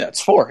Bryant, right?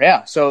 That's 4,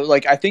 yeah. So,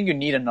 I think you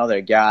need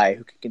another guy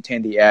who can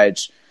contain the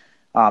edge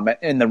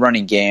in the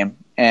running game,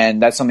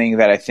 and that's something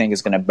that I think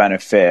is going to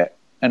benefit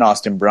an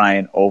Austin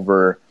Bryant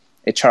over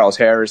a Charles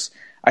Harris.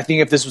 I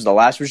think if this was the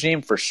last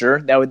regime, for sure,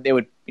 they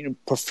would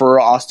prefer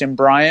Austin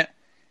Bryant,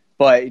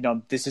 but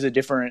this is a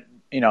different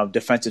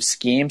defensive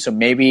scheme, so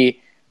maybe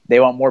they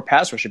want more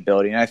pass rush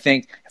ability. And I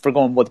think if we're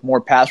going with more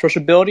pass rush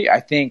ability, I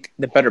think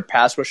the better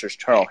pass rusher is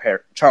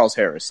Charles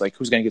Harris,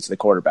 who's going to get to the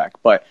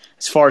quarterback. But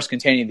as far as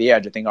containing the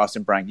edge, I think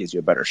Austin Bryant gives you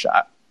a better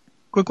shot.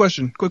 Quick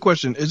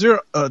question. Is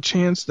there a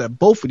chance that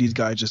both of these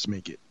guys just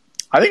make it?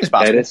 I think it's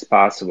possible. That is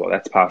possible.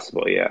 That's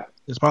possible, yeah.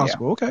 It's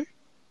possible, yeah. Okay.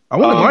 I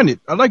wouldn't mind it.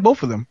 I like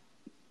both of them.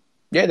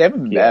 Yeah, they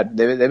haven't been bad.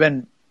 They've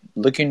been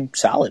looking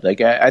solid.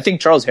 I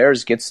think Charles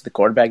Harris gets to the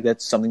quarterback.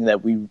 That's something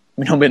that we've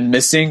been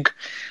missing,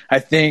 I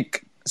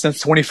think,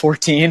 since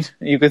 2014,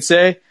 you could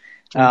say.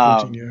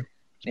 2014, yeah.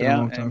 It's been a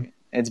long time.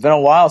 It's been a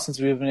while since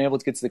we've been able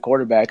to get to the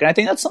quarterback. And I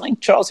think that's something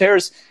Charles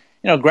Harris,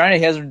 granted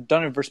he hasn't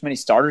done it versus many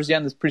starters yet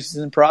in this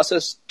preseason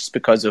process just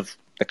because of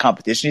the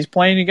competition he's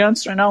playing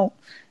against right now.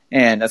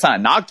 And that's not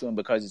a knock to him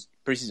because it's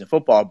preseason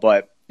football,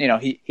 but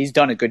he's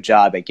done a good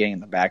job at getting in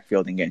the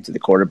backfield and getting to the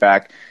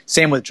quarterback.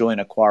 Same with Julian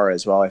Okwara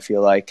as well, I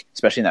feel like,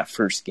 especially in that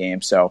first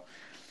game. So,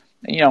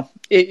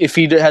 if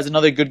he has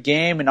another good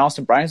game and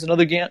Austin Bryant's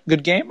another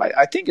good game,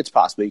 I think it's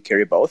possible you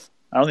carry both.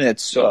 I don't think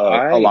that's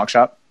a long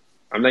shot.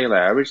 I'm not going to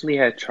lie. I originally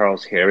had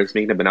Charles Harris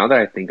making it, but now that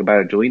I think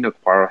about it, Julian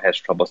Okwara has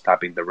trouble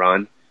stopping the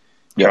run.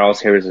 Yep.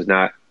 Charles Harris is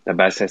not the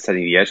best at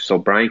setting the edge, so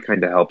Bryant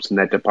kind of helps in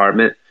that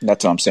department.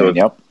 That's what I'm saying,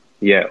 yep.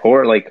 Yeah,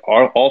 or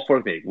all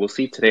 4 big. We'll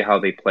see today how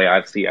they play.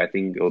 Obviously, I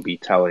think it'll be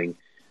telling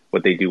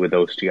what they do with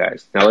those 2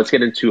 guys. Now let's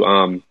get into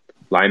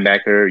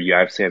linebacker. You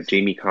obviously have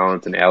Jamie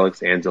Collins and Alex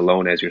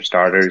Anzalone as your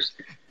starters.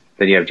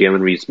 Then you have Jalen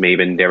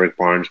Reeves-Maybin, Derek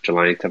Barnes,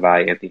 Jelani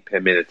Tavai, Anthony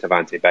Pittman, and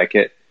Devontae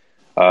Beckett.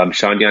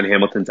 Sean Dion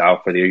Hamilton's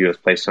out for the year. He was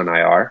placed on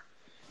IR.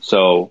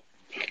 So,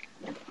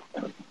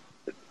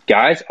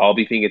 guys, I'll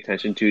be paying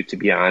attention to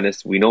be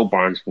honest. We know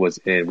Barnes was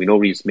in. We know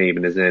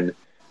Reeves-Maybin is in.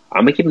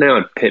 I'm going to keep an eye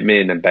on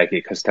Pittman and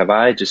Beckett because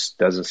Tavai just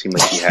doesn't seem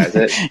like he has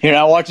it. You're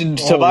not watching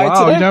Tavai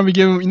today?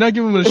 You're not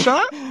giving him a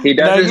shot? He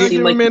doesn't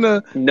seem like...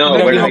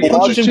 No, we're not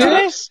watching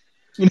today?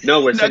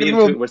 No, we're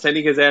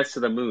sending his ass to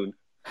the moon.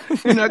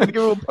 You're not going to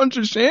give him a punch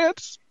of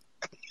chance?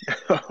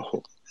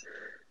 Oh.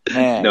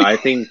 Man. No, I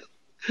think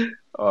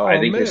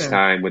his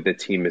time with the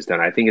team is done.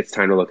 I think it's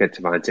time to look at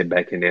Devontae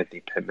Beckett and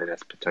Anthony Pittman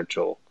as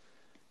potential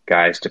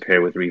guys to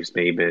pair with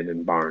Reeves-Maybin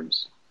and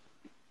Barnes.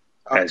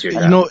 As your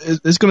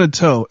it's going to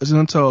tell. It's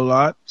going to tell a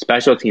lot.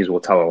 Special teams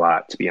will tell a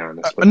lot, to be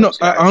honest.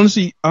 I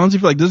honestly feel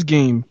like this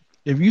game,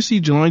 if you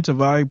see Jelani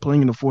Tavai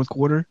playing in the fourth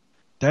quarter,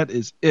 that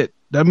is it.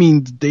 That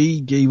means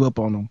they gave up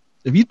on him.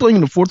 If he's playing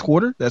in the fourth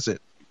quarter, that's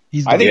it.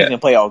 I think he's going to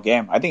play all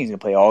game. I think he's going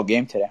to play all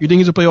game today. You think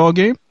he's going to play all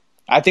game?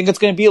 I think it's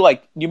going to be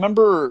like, you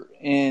remember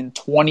in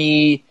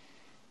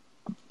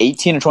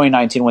 2018 or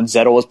 2019 when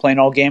Zettel was playing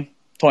all game?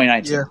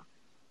 2019. Yeah.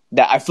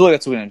 I feel like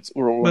that's what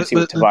we're going to see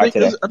with Tavai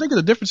today. I think it's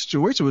a different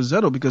situation with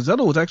Zettel because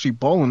Zettel was actually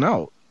balling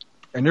out.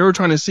 And they were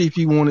trying to see if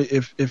he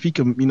wanted, if he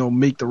could,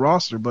 make the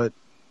roster, but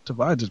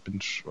Tavai just been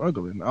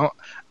struggling. I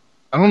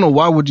don't know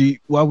why would you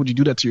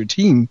do that to your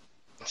team?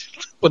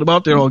 Put him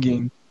out there all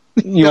game.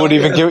 You wouldn't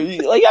even give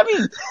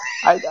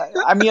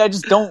I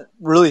just don't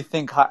really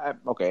think.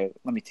 Okay,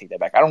 let me take that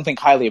back. I don't think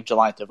highly of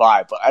Jelani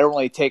Tavai, but I don't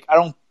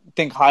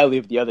think highly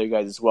of the other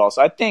guys as well.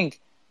 So I think.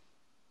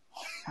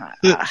 How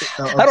do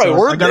I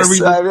word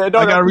this? I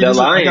gotta read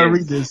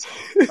this.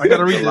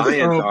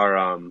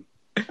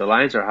 The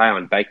Lions are high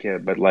on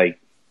Beckett, but like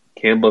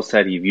Campbell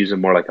said, he'd use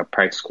him more like a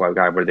practice squad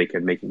guy where they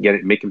could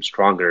make him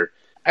stronger.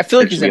 I feel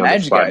like he's an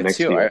edge guy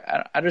too.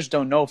 I just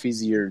don't know if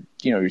he's your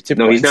typical.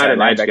 No, he's not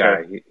an edge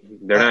guy.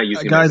 They're not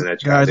using him as an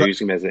edge guy. They're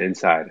using him as an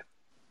inside.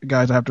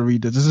 Guys, I have to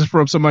read this. This is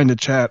from somebody in the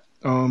chat.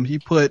 He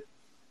put,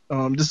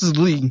 this is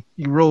Lee.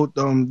 He wrote,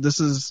 this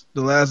is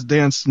the last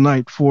dance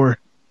tonight for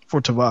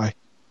Tavai.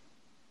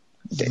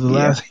 He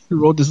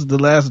wrote, this is the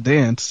last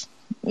dance.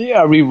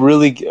 Yeah,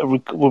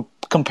 we're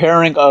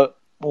comparing a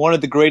one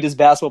of the greatest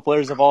basketball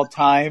players of all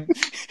time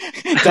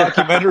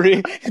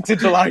documentary to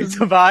Jelani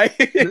Tavai.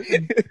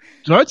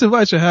 Jelani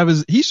Tavai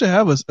should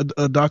have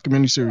a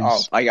documentary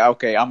series. Oh,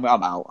 okay, I'm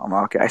out. I'm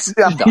okay.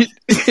 I'm done.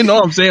 You know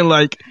what I'm saying?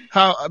 Like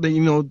how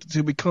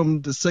to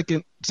become the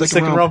second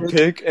round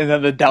pick, and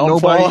then the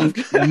downfall.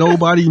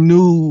 Nobody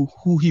knew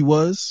who he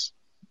was.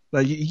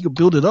 Like he could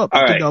build it up.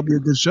 I think that'll be a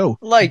good show.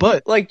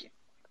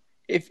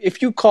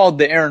 If you called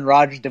the Aaron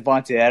Rodgers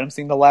Devontae Adams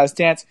thing The Last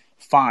Dance,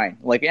 fine.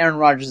 Like Aaron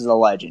Rodgers is a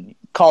legend.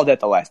 Call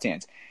that The Last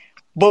Dance.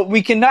 But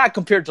we cannot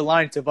compare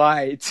Jelani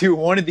Tavai to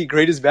one of the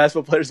greatest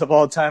basketball players of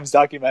all time's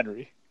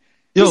documentary.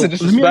 Yo, let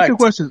me ask you a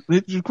question.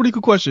 It's a pretty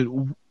good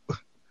question.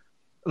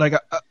 Like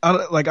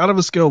out of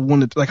a scale of 1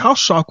 to like, how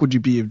shocked would you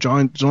be if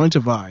Jelani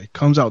Tavai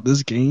comes out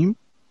this game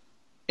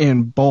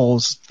and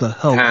balls the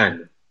hell out?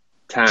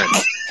 10.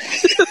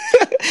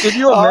 Can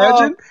you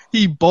imagine?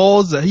 He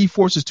balls that he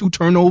forces 2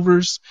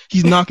 turnovers.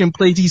 He's knocking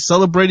plays. He's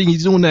celebrating.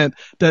 He's doing that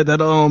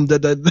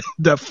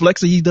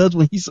flex that he does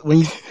when he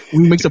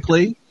makes a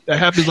play. That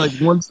happens like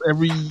once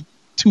every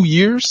 2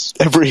 years.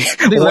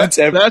 Last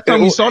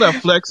time we saw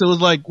that flex, it was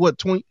like what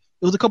 20? It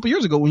was a couple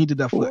years ago when he did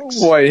that flex.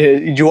 Why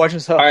did you watch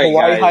his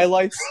Hawaii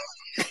highlights?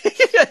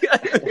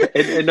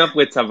 Enough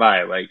with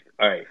Tavai. Like,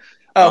 all right.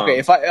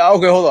 Okay,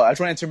 hold on. I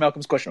try to answer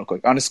Malcolm's question real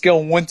quick. On a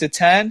scale of 1 to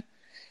 10.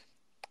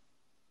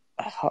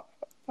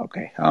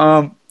 Okay.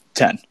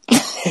 10.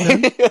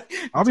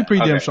 I'll be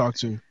pretty damn shocked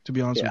too, to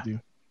be honest with you.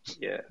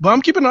 Yeah. But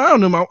I'm keeping an eye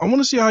on him. I want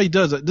to see how he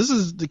does it. This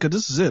is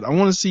it. I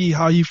want to see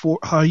how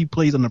he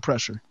plays under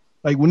pressure.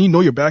 Like when you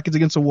know your back is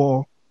against the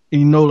wall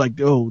and you know like,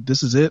 oh,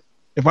 this is it.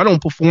 If I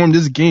don't perform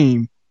this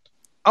game,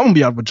 I'm gonna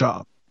be out of a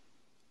job.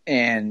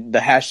 And the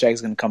hashtag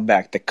is gonna come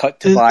back. The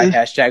cut Tavai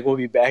hashtag will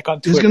be back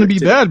on Twitter. It's gonna be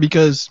bad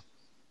because,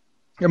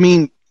 I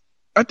mean,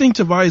 I think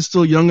Tavai is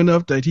still young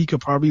enough that he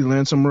could probably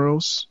land somewhere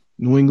else.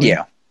 New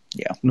England.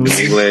 Yeah. New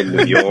England,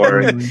 New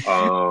York.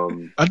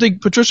 I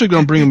think Patricia's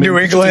gonna bring him New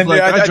in. England.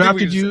 Like, I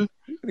drafted you.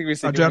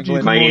 I drafted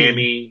you.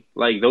 Miami,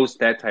 like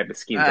that type of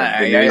scheme.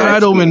 I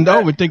don't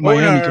even think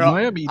Miami because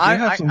Miami they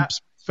have some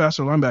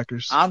faster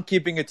linebackers. I'm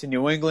keeping it to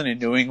New England and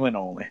New England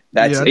only.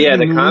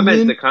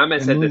 The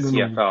comment said the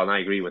CFL, and I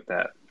agree with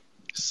that.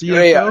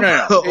 CFL.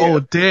 No. Oh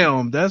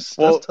damn, that's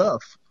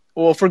tough.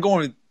 Well, if we're going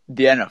with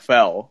the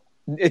NFL,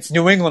 it's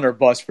New England or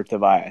bust for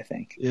Tavai, I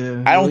think.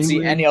 Yeah, I don't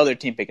see any other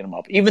team picking him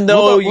up. Even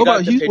though what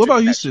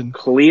about Houston?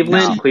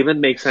 Cleveland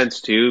makes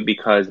sense too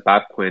because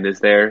Bob Quinn is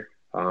there.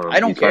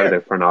 I don't care.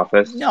 Their front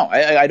office. No,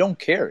 I don't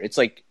care. It's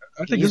like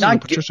I think this is a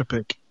Patricia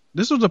pick.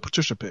 This was a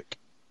Patricia pick.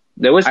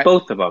 There was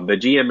both of them. The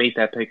GM made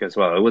that pick as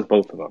well. It was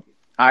both of them.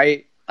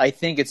 I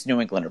think it's New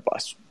England or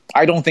bust.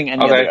 I don't think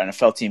any other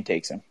NFL team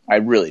takes him. I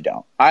really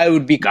don't. I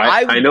would be.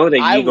 I know the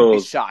Eagles. I would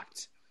be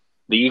shocked.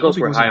 The Eagles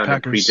were high on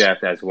him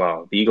pre-draft as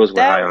well. The Eagles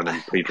were high on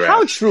him pre-draft.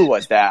 How true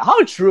was that?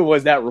 How true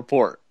was that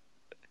report?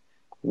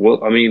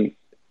 Well, I mean,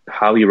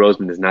 Howie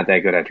Roseman is not that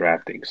good at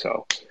drafting,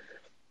 so.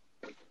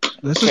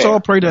 Let's just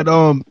all pray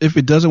that if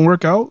it doesn't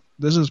work out,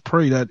 let's just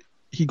pray that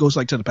he goes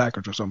like to the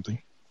Packers or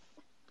something.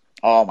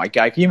 Oh my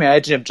God! Can you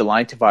imagine if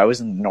Jelani Tavai was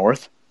in the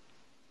North?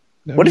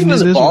 What if he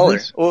was a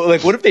baller?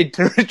 Like, what if they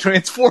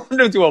transformed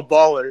him to a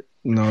baller?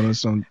 No,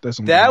 that's not.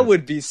 That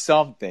would be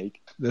something.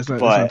 Let's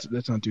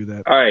not do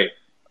that. All right.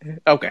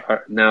 Okay. All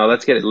right, now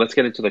let's get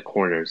into the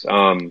corners.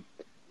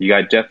 You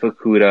got Jeff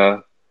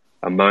Okudah,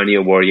 Amani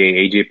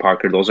Oruwariye, AJ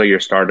Parker. Those are your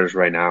starters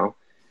right now.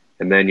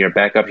 And then your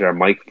backups are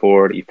Mike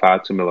Ford,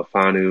 Ifeatu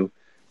Melifonwu,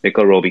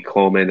 Nickel Roby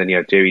Coleman. Then you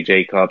have Jerry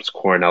Jacobs,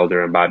 Corn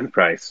Elder, and Bobby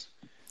Price.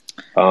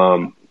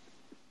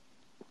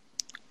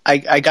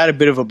 I got a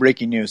bit of a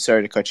breaking news.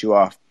 Sorry to cut you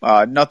off.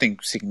 Nothing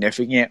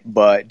significant,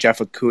 but Jeff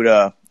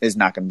Okudah is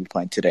not going to be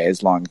playing today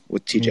as long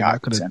with TJ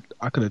Hawkinson.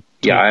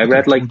 I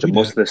read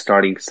most of the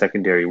starting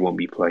secondary won't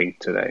be playing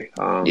today.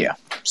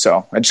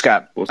 So I just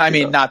got.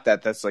 Not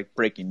that that's like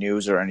breaking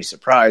news or any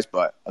surprise,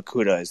 but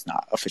Okudah is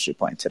not officially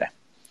playing today.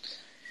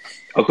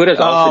 Okudah is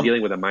also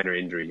dealing with a minor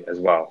injury as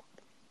well.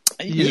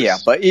 Yeah,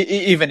 but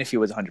even if he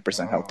was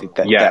 100% healthy,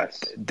 I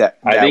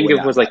think if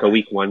it was like a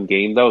week 1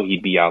 game though,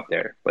 he'd be out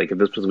there. Like if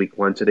this was week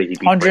 1 today, he'd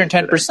be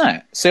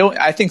 110%. So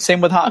I think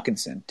same with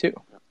Hawkinson too.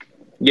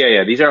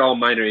 Yeah. These are all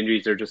minor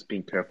injuries. They're just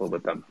being careful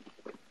with them.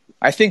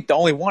 I think the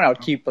only one I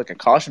would keep like a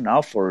caution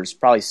out for is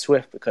probably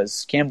Swift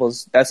because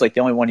that's like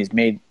the only one he's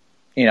made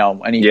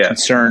any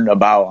concern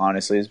about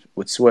honestly is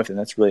with Swift, and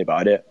that's really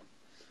about it.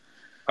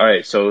 All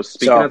right. So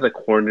speaking of the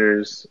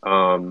corners,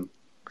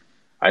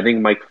 I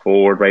think Mike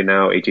Ford right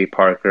now, AJ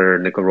Parker,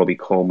 Nickel Roby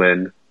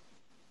Coleman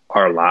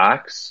are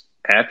locks.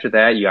 After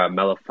that, you got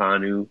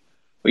Melifonwu.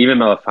 Even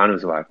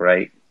Melifonwu's a lock,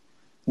 right?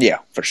 Yeah,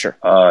 for sure.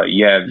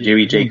 You have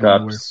Jerry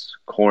Jacobs,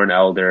 Corn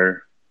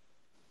Elder.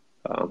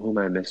 Who am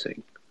I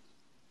missing?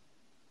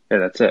 Yeah,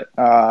 that's it.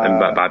 And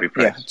Bobby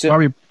Price.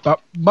 Yeah,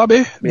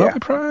 Bobby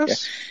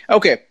Price. Yeah.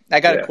 Okay, I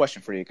got a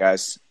question for you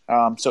guys.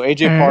 So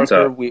AJ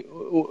Parker,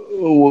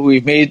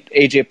 we've made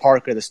AJ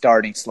Parker the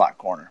starting slot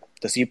corner.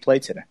 Does he play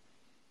today?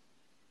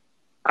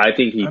 I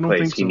think he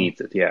plays. He needs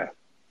it, yeah.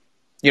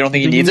 You don't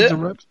think he needs it?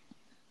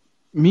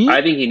 Me?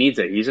 I think he needs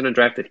it. He's an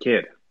undrafted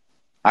kid.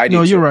 I do.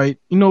 No, you're too. right.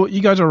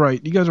 You guys are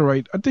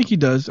right. I think he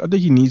does. I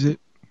think he needs it.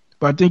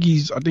 But I think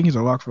he's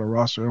a lock for the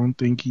roster. I don't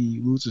think he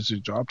loses his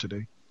job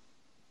today.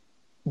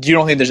 You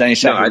don't think there's any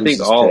shot No, he I think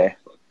loses today?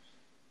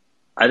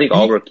 I think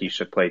all rookies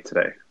should play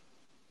today.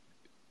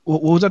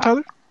 What was that,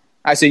 Tyler?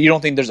 I say you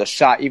don't think there's a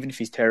shot, even if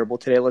he's terrible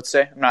today. Let's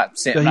say I'm not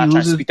saying I'm That he not trying to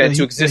loses- speak that that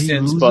into he-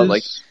 existence, that he but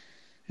like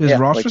loses his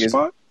roster like,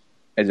 spot.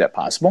 is that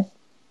possible?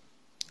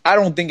 I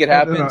don't think it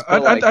happens. No.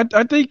 But like,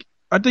 I think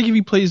if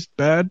he plays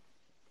bad,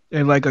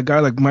 and like a guy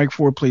like Mike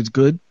Ford plays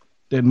good,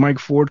 then Mike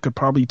Ford could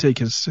probably take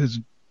his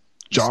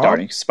job.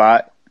 starting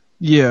spot.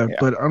 Yeah, Yeah.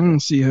 but I don't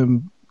see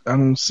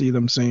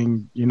them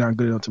saying you're not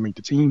good enough to make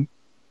the team.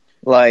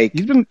 Like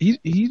He's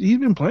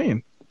been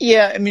playing.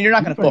 yeah, I mean you're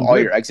not going to He's put playing all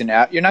good. your eggs in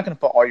that. You're not going to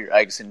put all your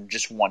eggs in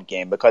just one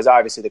game because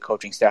obviously the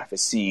coaching staff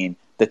has seen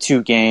the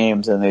 2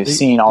 games and they've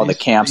seen all the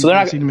camps, so they're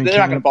not going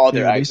to put all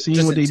their eggs. They've seen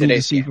just what in they need to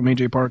today's see game. from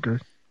AJ Parker.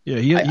 Yeah,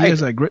 he I has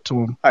that grit to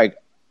him.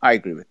 I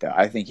agree with that.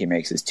 I think he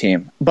makes his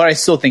team, but I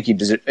still think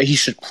he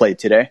should play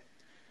today.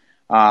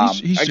 He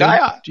should. He should.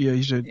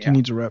 Yeah. He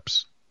needs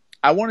reps.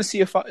 I want to see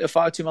if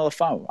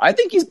Melifonwu. I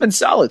think he's been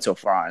solid so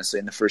far, honestly,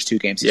 in the first 2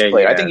 games he's Yeah, he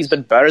played. I has. think he's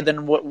been better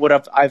than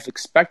what I've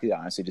expected,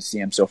 honestly, to see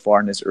him so far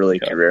in his early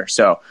career.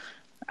 So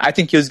I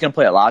think he was going to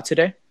play a lot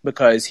today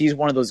because he's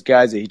one of those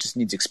guys that he just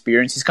needs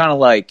experience. He's kind of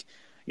like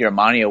your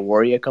Amani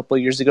Awori a couple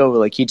of years ago, where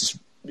like he just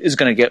is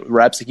going to get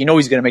reps. Like he's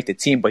going to make the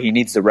team, but he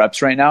needs the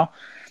reps right now.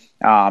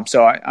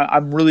 So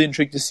I'm really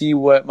intrigued to see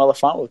what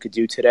Melifonwu could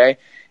do today.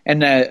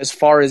 And as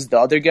far as the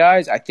other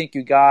guys, I think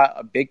you got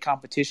a big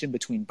competition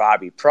between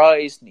Bobby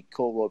Price,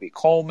 Nicole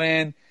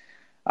Roby-Coleman,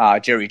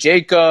 Jerry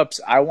Jacobs.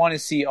 I want to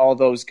see all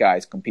those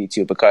guys compete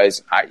too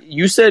because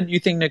you said you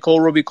think Nicole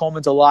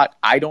Roby-Coleman's a lock.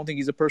 I don't think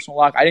he's a personal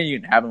lock. I didn't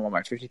even have him on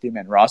my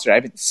 53-man roster. I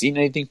haven't seen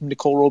anything from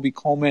Nicole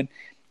Roby-Coleman,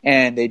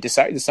 and they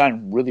decided to sign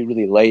him really,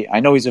 really late.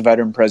 I know he's a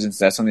veteran presence.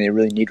 That's something they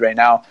really need right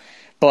now.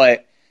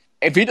 But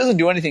if he doesn't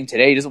do anything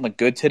today, he doesn't look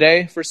good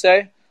today, per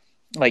se.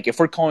 Like if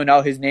we're calling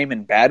out his name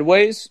in bad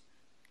ways,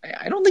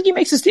 I don't think he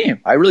makes his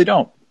team. I really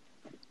don't.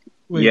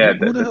 Wait, Yeah,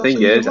 who the hell thing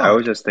said he's is, a I lock?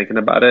 was just thinking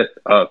about it.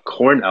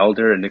 Corn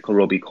Elder and Nickel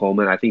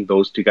Roby-Coleman, I think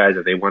those 2 guys,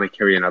 if they want to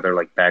carry another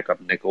like backup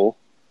nickel,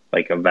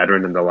 like a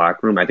veteran in the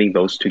locker room, I think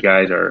those 2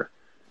 guys are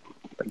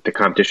like the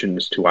competition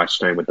is to watch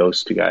time with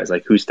those 2 guys.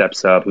 Like who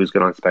steps up, who's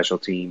good on special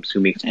teams, who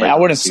makes plays. Yeah, I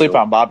on wouldn't the sleep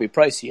field. on Bobby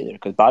Price either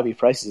because Bobby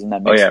Price is in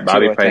that Oh mix. yeah,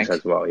 Bobby too, I Price think.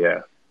 as well.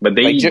 Yeah, but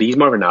Like, he's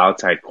more of an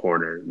outside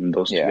corner. And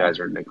those 2 Yeah. guys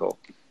are nickel.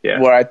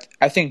 Yeah, Where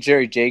I think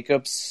Jerry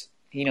Jacobs,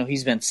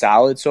 he's been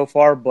solid so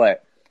far,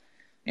 but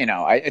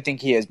I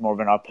think he has more of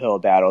an uphill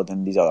battle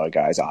than these other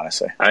guys,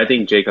 honestly. I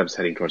think Jacob's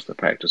heading towards the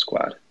practice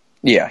squad.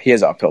 Yeah, he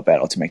has an uphill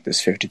battle to make this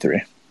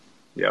 53.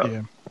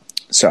 Yeah.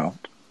 So,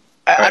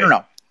 I don't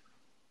know.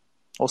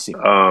 We'll see.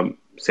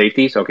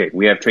 Safeties. Okay,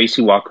 we have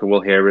Tracy Walker,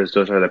 Will Harris.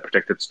 Those are the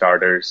projected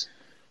starters.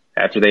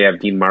 After they have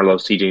Dean Marlowe,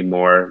 C.J.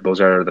 Moore. Those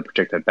are the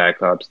projected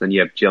backups. Then you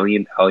have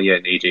Jillian Elliott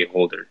and A.J.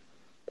 Holder.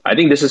 I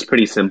think this is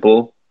pretty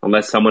simple,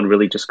 unless someone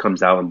really just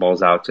comes out and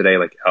balls out today,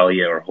 like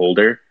Elliott or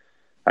Holder.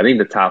 I think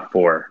the top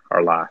 4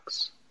 are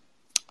locks.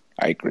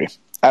 I agree.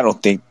 I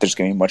don't think there's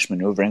going to be much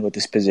maneuvering with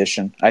this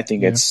position. I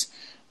think it's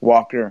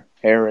Walker,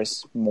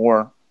 Harris,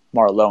 Moore,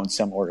 Marlowe in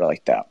some order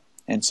like that.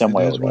 In some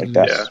way order like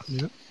that.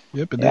 Yeah.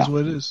 Yep, it is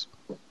what it is.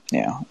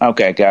 Yeah.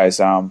 Okay, guys.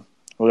 We're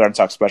going to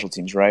talk special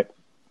teams, right?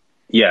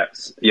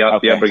 Yes. Yep.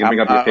 Okay. Yeah, we're going to bring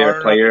up your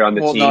favorite player on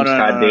the team,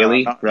 Scott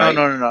Daly. Right?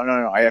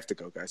 No. I have to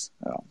go, guys.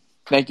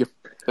 Thank you.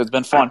 It's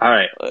been fun. All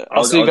right.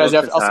 I'll see you guys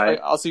look after. aside.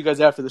 I'll see you guys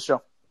after the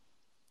show.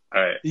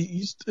 All right.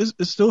 It's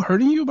still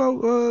hurting you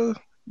about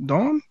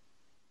Dawn?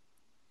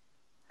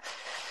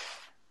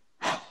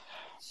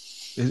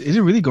 Is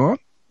it really gone?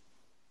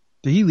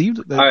 Did he leave?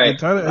 Did right,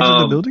 Tyler exit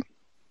the building?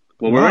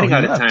 Well, we're Wow, running he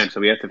out of left. time, so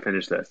we have to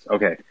finish this.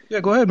 Okay. Yeah,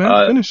 go ahead,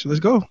 man. Finish.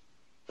 Let's go.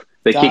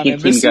 The Don kicking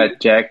and team Missy.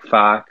 got Jack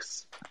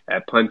Fox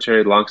at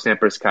puncher, long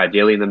snapper Scott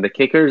Daly, and then the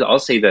kickers. I'll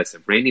say this: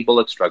 if Randy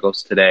Bullock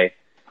struggles today,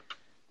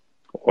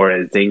 or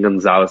if Zane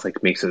Gonzalez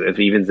if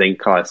even Zane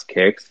Gonzalez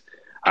kicks,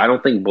 I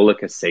don't think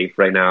Bullock is safe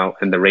right now.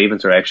 And the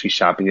Ravens are actually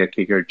shopping a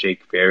kicker,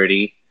 Jake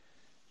Faraday.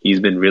 He's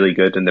been really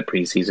good in the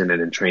preseason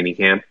and in training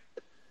camp,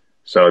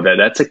 so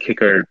that's a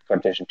kicker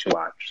competition to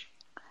watch.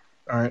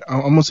 All right,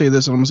 I'm gonna say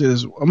this. I'm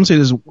gonna say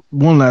this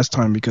one last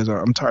time because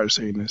I'm tired of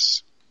saying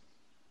this.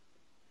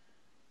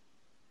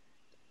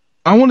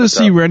 I want to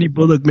see Randy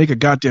Bullock make a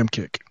goddamn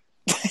kick.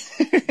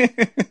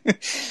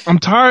 I'm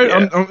tired.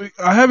 Yeah.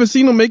 I haven't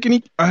seen him make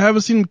any. I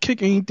haven't seen him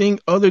kick anything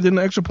other than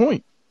the extra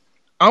point.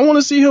 I want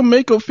to see him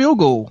make a field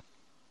goal.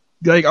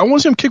 Like I want to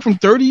see him kick from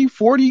 30,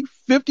 40,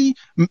 50.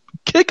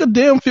 Kick a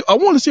damn field. I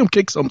want to see him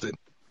kick something.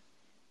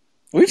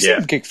 We've seen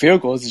him kick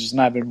field goals. It's just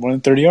not been more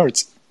than 30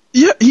 yards.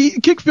 Yeah, he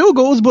kicked field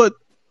goals, but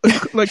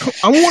like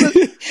I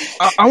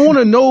want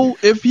to know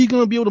if he's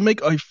gonna be able to make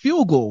a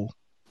field goal.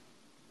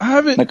 I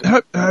haven't.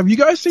 Have you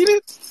guys seen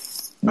it?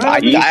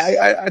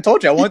 I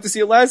told you I wanted to see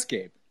it last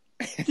game.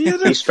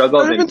 He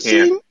struggled in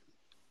camp.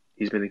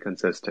 He's been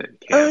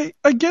inconsistent. I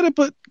get it,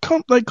 but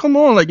come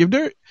on, like if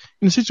they're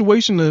in a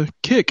situation to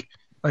kick,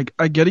 like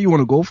I get it, you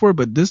want to go for it,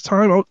 but this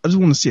time I just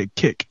want to see a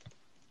kick.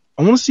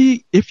 I want to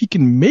see if he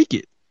can make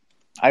it.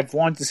 I've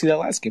wanted to see that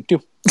last game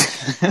too.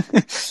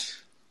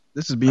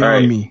 This is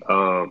beyond me.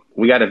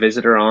 We got a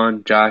visitor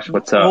on. Josh,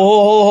 what's up?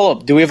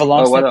 Oh, do we have a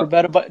long snapper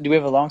battle? Do we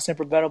have a long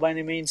snapper battle by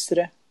any means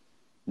today?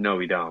 No,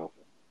 we don't.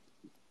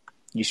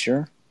 You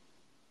sure?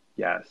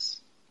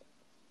 Yes.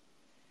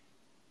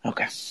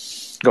 Okay.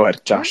 Go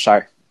ahead, Josh.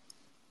 Sorry.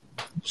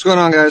 What's going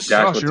on, guys?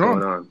 Josh, what's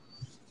going on?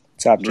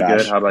 What's up,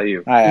 Josh? Good. How about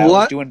you? I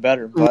was doing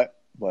better, but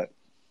what?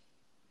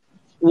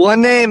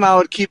 One name I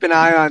would keep an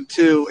eye on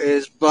too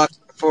is Buck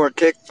for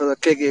the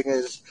kicking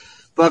is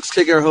Bucks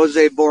kicker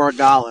Jose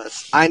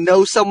Borregales. I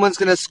know someone's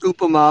going to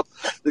scoop him up.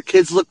 The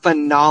kids look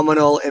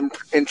phenomenal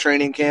in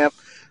training camp.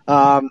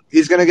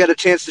 He's going to get a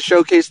chance to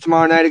showcase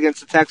tomorrow night against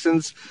the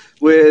Texans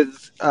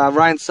with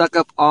Ryan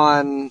Suckup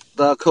on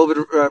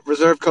the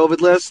reserve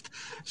COVID list.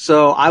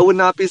 So I would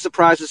not be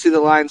surprised to see the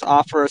Lions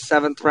offer a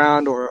 7th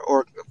round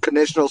or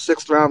conditional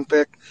 6th round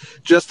pick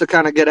just to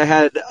kind of get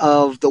ahead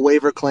of the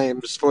waiver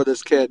claims for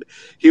this kid.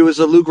 He was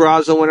a Lou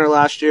Grasso winner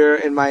last year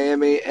in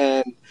Miami,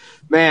 and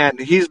man,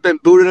 he's been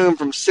booting him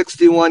from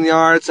 61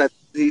 yards.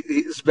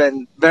 He's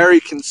been very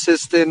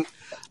consistent.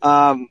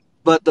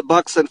 But the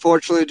Bucks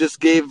unfortunately just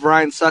gave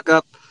Ryan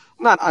Suckup,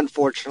 not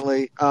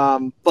unfortunately,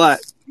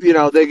 but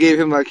they gave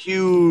him a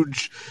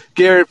huge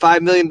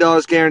 $5 million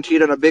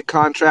guaranteed on a big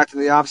contract in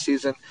the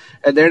offseason,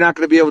 and they're not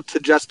going to be able to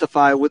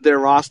justify with their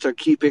roster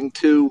keeping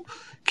 2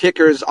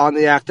 kickers on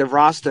the active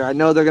roster. I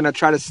know they're going to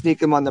try to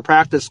sneak him on the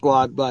practice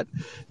squad, but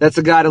that's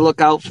a guy to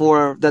look out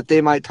for that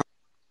they might target.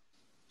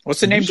 What's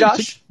the name,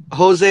 Josh?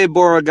 Jose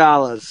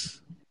Borregales.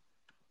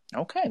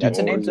 Okay, that's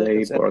a name.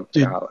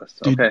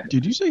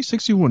 Did you say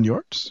 61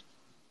 yards?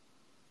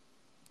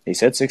 He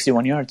said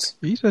 61 yards.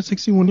 He said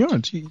 61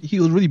 yards. He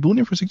was really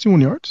booting for 61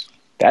 yards?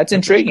 That's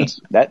intriguing.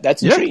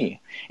 That's intriguing.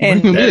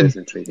 And Bring him in.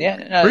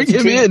 Bring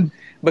him in.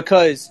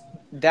 Because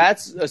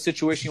that's a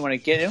situation you want to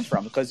get in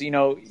from. Because, you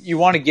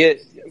want to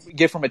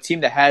get from a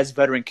team that has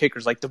veteran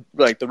kickers like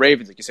the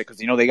Ravens, like you said, because,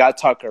 they got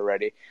Tucker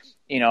already.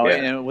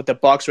 And with the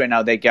Bucks right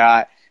now, they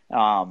got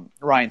Ryan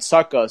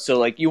Suckup.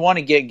 So, you want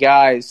to get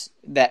guys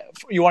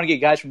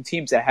from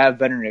teams that have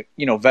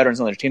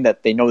veterans on their team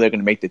that they know they're going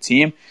to make the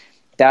team.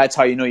 That's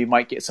how you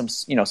might get some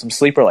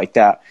sleeper like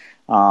that.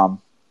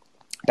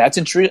 That's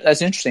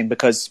interesting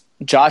because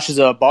Josh is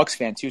a Bucs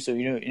fan too, so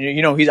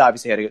he's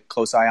obviously had a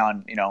close eye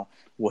on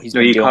what he's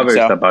been doing. He covers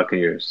the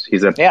Buccaneers.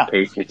 He's a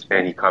Patriots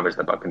fan. He covers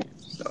the Buccaneers.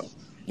 So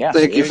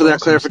thank you for that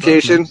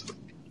clarification.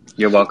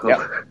 You're welcome.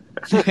 Yep.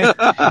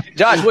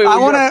 Josh,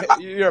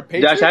 you're a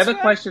Patriots Josh, I have a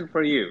fan? question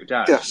for you,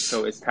 Josh. Yes.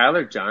 So is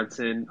Tyler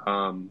Johnson?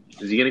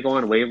 Is he going to go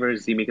on waivers?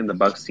 Is he making the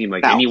Bucs team?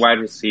 Any wide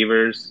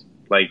receivers?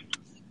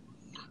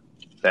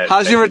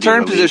 How's your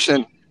return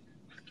position?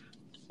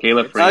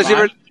 Caleb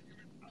Freeman.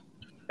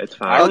 It's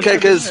fine. Okay,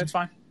 because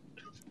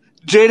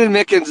Jaden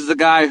Mickens is the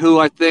guy who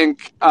I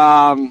think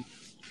Jalen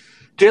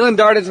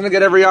Darden's going to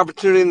get every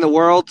opportunity in the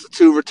world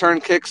to return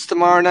kicks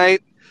tomorrow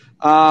night.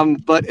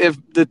 But if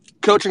the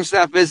coaching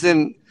staff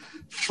isn't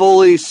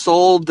fully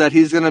sold that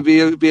he's going to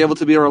be able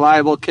to be a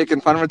reliable kick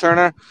and punt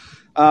returner,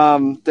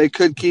 they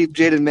could keep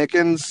Jaden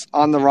Mickens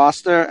on the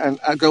roster and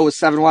go with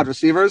 7 wide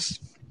receivers.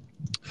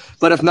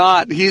 But if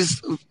not,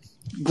 he's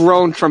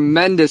grown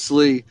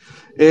tremendously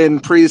in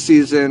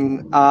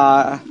preseason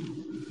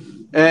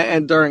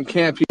and during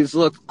camp. He's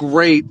looked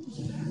great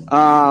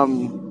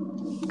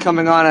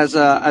coming on as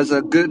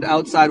a good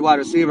outside wide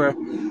receiver.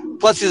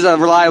 Plus, he's a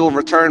reliable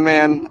return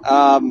man,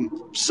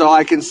 so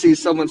I can see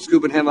someone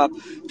scooping him up.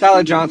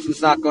 Tyler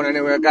Johnson's not going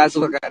anywhere. Guys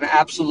look like an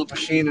absolute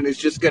machine, and he's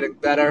just getting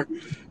better.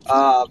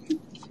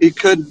 He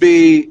could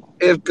be,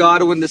 if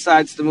Godwin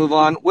decides to move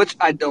on, which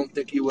I don't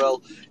think he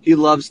will. He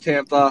loves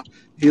Tampa.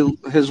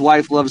 His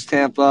wife loves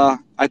Tampa.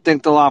 I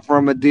think they'll offer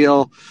him a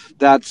deal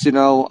that's, a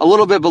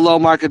little bit below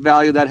market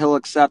value that he'll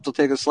accept. He'll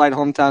take a slight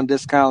hometown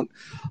discount.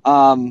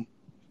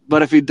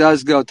 But if he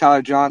does go,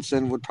 Tyler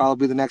Johnson would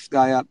probably be the next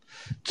guy up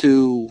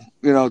to,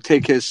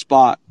 take his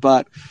spot.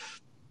 But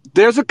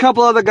there's a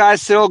couple other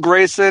guys, Cyril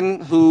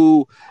Grayson,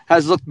 who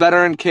has looked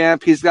better in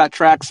camp. He's got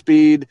track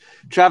speed.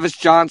 Travis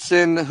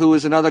Johnson, who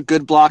is another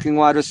good blocking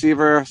wide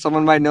receiver.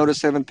 Someone might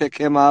notice him and pick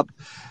him up.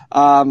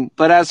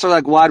 But as for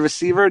wide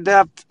receiver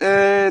depth,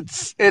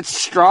 it's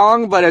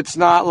strong, but it's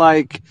not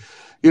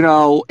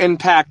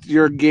impact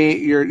your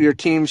game, your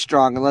team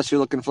strong unless you're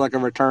looking for a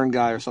return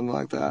guy or something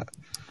like that.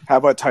 How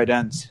about tight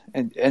ends?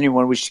 And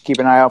anyone we should keep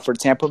an eye out for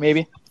Tampa,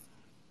 maybe?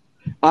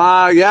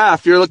 Yeah.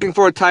 If you're looking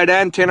for a tight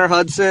end, Tanner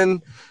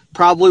Hudson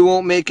probably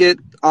won't make it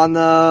on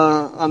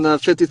the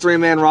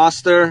 53-man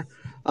roster.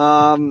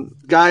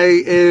 Guy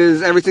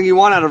is everything you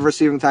want out of a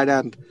receiving tight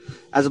end.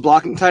 As a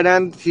blocking tight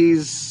end,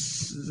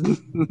 he's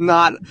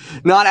not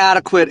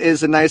adequate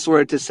is a nice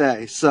word to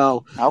say.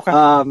 So,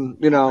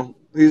 okay.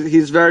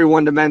 He's very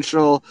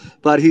one-dimensional,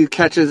 but he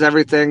catches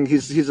everything.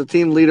 He's a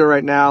team leader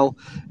right now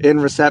in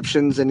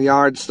receptions and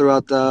yards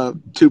throughout the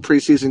 2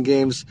 preseason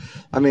games.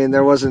 I mean, they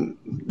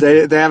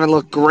haven't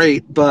looked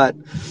great, but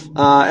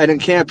and in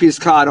camp he's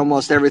caught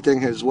almost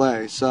everything his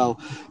way. So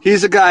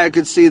he's a guy I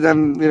could see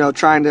them,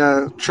 trying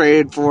to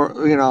trade for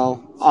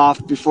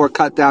off before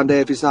cut down day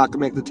if he's not going to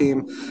make the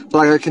team for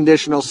like a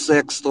conditional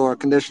 6th or a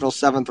conditional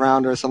 7th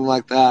rounder or something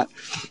like that.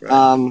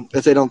 Right.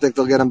 If they don't think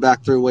they'll get him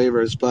back through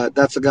waivers, but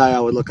that's a guy I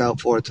would look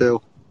out for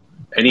too.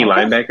 Any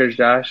linebackers,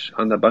 Josh,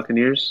 on the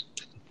Buccaneers?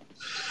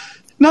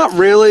 Not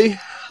really,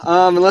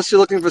 unless you're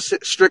looking for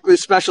strictly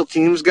special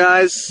teams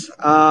guys.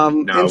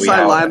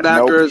 Inside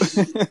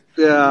linebackers,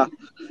 yeah.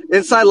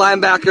 Inside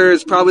linebacker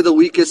is probably the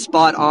weakest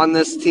spot on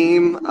this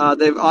team.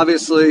 They've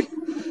obviously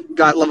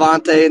got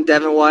Levante and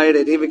Devin White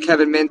and even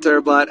Kevin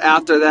Minter, but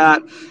after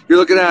that, you're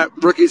looking at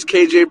rookies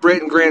KJ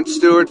Britt and Grant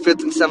Stewart,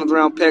 5th and 7th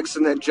round picks,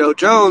 and then Joe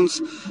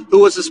Jones, who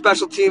was a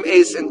special team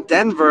ace in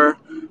Denver.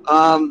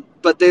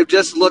 But they've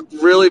just looked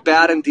really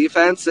bad in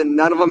defense, and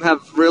none of them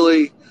have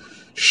really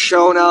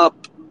shown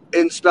up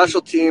in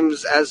special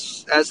teams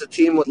as the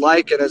team would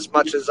like it as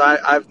much as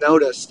I've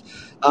noticed.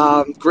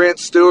 Grant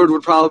Stewart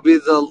would probably be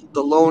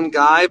the lone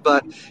guy,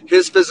 but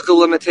his physical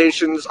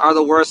limitations are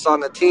the worst on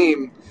the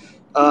team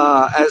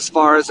as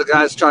far as the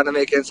guys trying to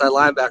make inside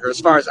linebacker. As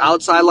far as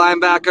outside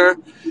linebacker,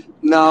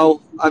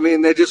 no. I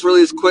mean, they just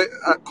released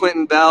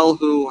Quentin Bell,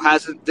 who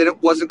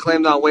wasn't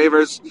claimed on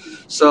waivers,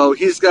 so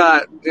he's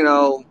got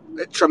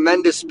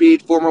tremendous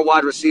speed. Former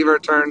wide receiver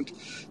turned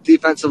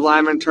defensive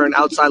lineman turned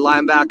outside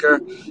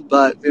linebacker,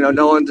 but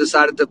no one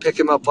decided to pick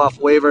him up off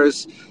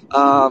waivers.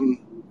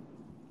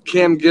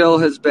 Cam Gill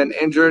has been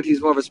injured.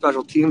 He's more of a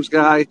special teams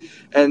guy.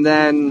 And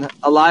then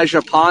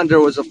Elijah Ponder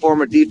was a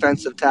former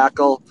defensive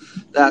tackle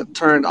that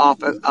turned out.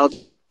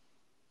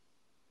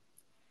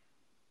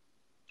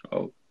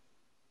 Oh.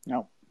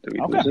 No. Did we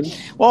lose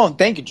him? Well,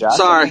 thank you, Josh.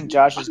 Sorry. I think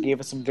Josh just gave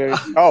us some very...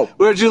 Oh.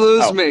 Where'd you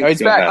lose me? Oh,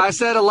 he's back. I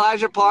said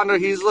Elijah Ponder.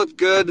 He's looked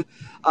good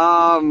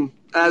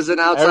as an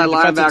outside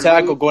linebacker. Defensive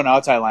tackle going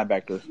outside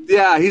linebacker.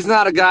 Yeah, he's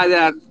not a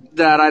guy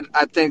that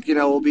I think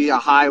will be a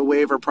high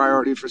waiver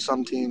priority for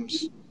some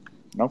teams.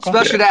 Okay.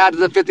 Especially to add to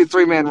the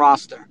 53-man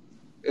roster.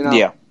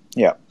 Yeah.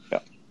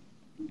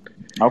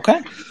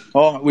 Okay.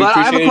 Well, but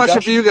I have a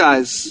question for you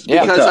guys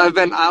because I've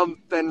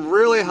been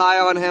really high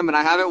on him, and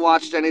I haven't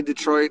watched any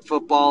Detroit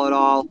football at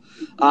all.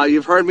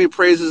 You've heard me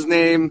praise his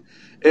name,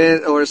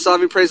 or saw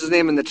me praise his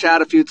name in the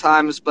chat a few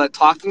times. But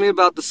talk to me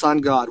about the Sun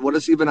God. What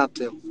has he been up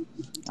to?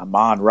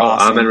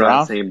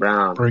 Amon-Ra St.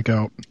 Brown.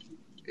 Breakout.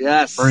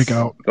 Yes.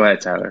 Breakout. Go ahead,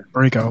 Tyler.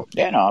 Breakout.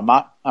 Yeah,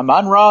 no,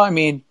 Amon-Ra, I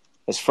mean,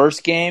 his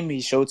first game, he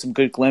showed some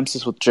good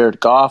glimpses with Jared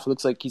Goff.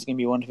 Looks like he's going to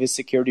be one of his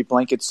security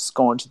blankets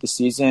going into the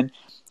season.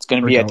 It's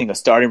going to be, I think, a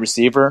starting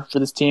receiver for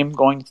this team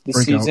going into the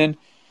season.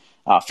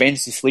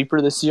 Fantasy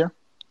sleeper this year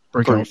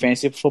for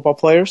fantasy football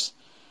players.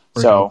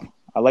 So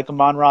I like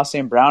Amon-Ra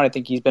St. Brown. I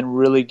think he's been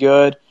really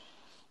good.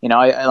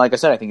 Like I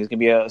said, I think he's going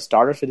to be a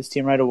starter for this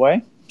team right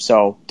away.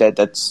 So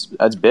that's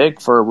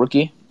big for a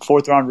rookie,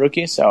 4th-round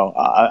rookie. So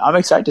I'm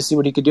excited to see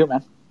what he could do,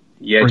 man.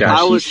 Yeah,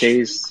 Josh,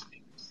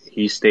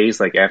 he stays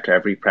like after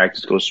every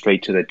practice, goes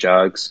straight to the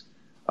jugs.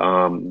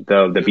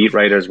 The beat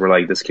writers were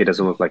like, this kid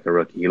doesn't look like a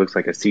rookie. He looks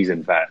like a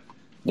seasoned vet.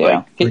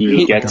 Yeah. Like,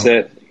 he gets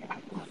it.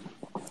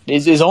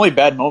 His only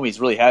bad moment he's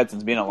really had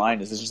since being a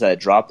Lion is just that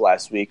drop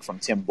last week from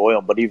Tim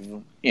Boyle. But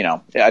even,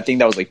 I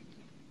think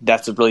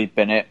that's really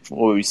been it,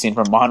 what we've seen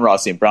from Amon-Ra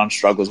St. Brown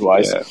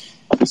struggles-wise. Yeah.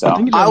 So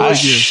I was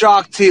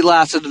shocked he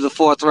lasted to the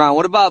 4th round.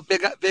 What about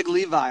Big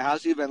Levi?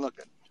 How's he been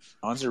looking?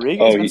 Hans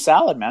Rodriguez has been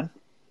solid, man.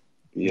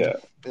 Yeah.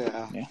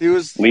 He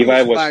was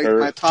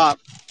my top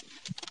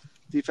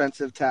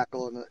defensive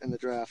tackle in the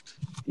draft.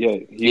 Yeah,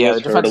 he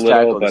was hurt a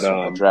little, but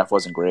the draft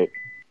wasn't great.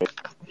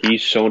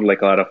 He's shown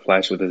like a lot of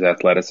flash with his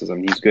athleticism.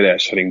 He's good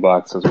at shutting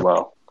blocks as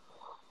well.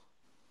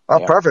 Oh,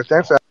 perfect.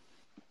 Thanks.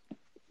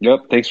 Yep.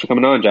 Thanks for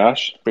coming on,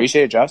 Josh.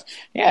 Appreciate it, Josh.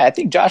 Yeah, I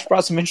think Josh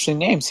brought some interesting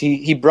names.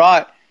 He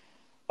brought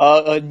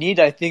a need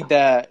I think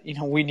that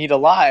we need a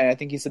lot. And I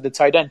think he said the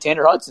tight end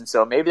Tanner Hudson.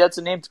 So maybe that's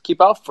a name to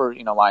keep out for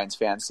Lions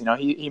fans.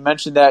 He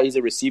mentioned that he's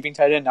a receiving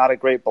tight end, not a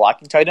great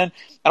blocking tight end.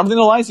 I don't think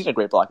the Lions need a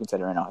great blocking tight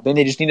end right now. I think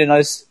they just need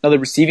another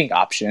receiving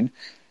option.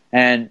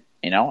 And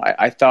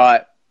I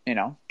thought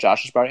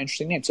Josh has brought an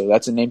interesting name, so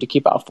that's a name to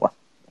keep out for.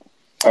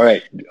 All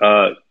right,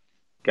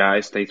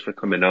 guys, thanks for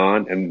coming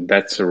on, and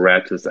that's a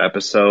wrap to this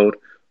episode.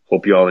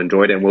 Hope you all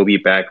enjoyed it, and we'll be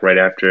back right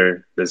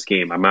after this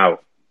game. I'm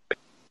out.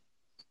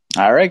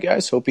 All right,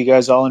 guys. Hope you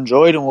guys all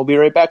enjoyed, and we'll be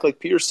right back, like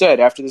Peter said,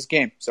 after this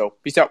game. So,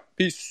 peace out.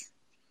 Peace.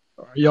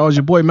 All right, y'all, it's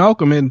your boy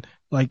Malcolm, and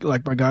like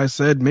my guy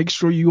said, make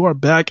sure you are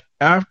back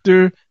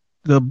after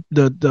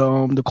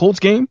the Colts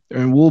game,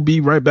 and we'll be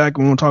right back.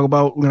 We're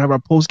gonna have our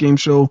post game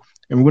show,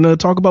 and we're gonna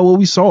talk about what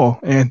we saw,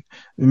 and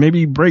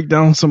maybe break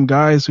down some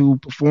guys who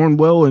performed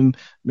well, and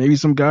maybe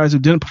some guys who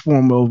didn't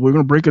perform well. We're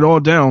gonna break it all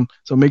down.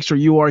 So make sure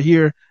you are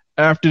here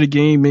after the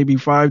game, maybe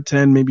 5,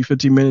 10, maybe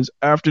 15 minutes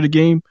after the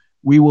game.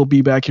 We will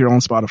be back here on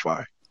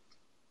Spotify.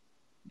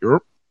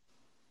 Europe.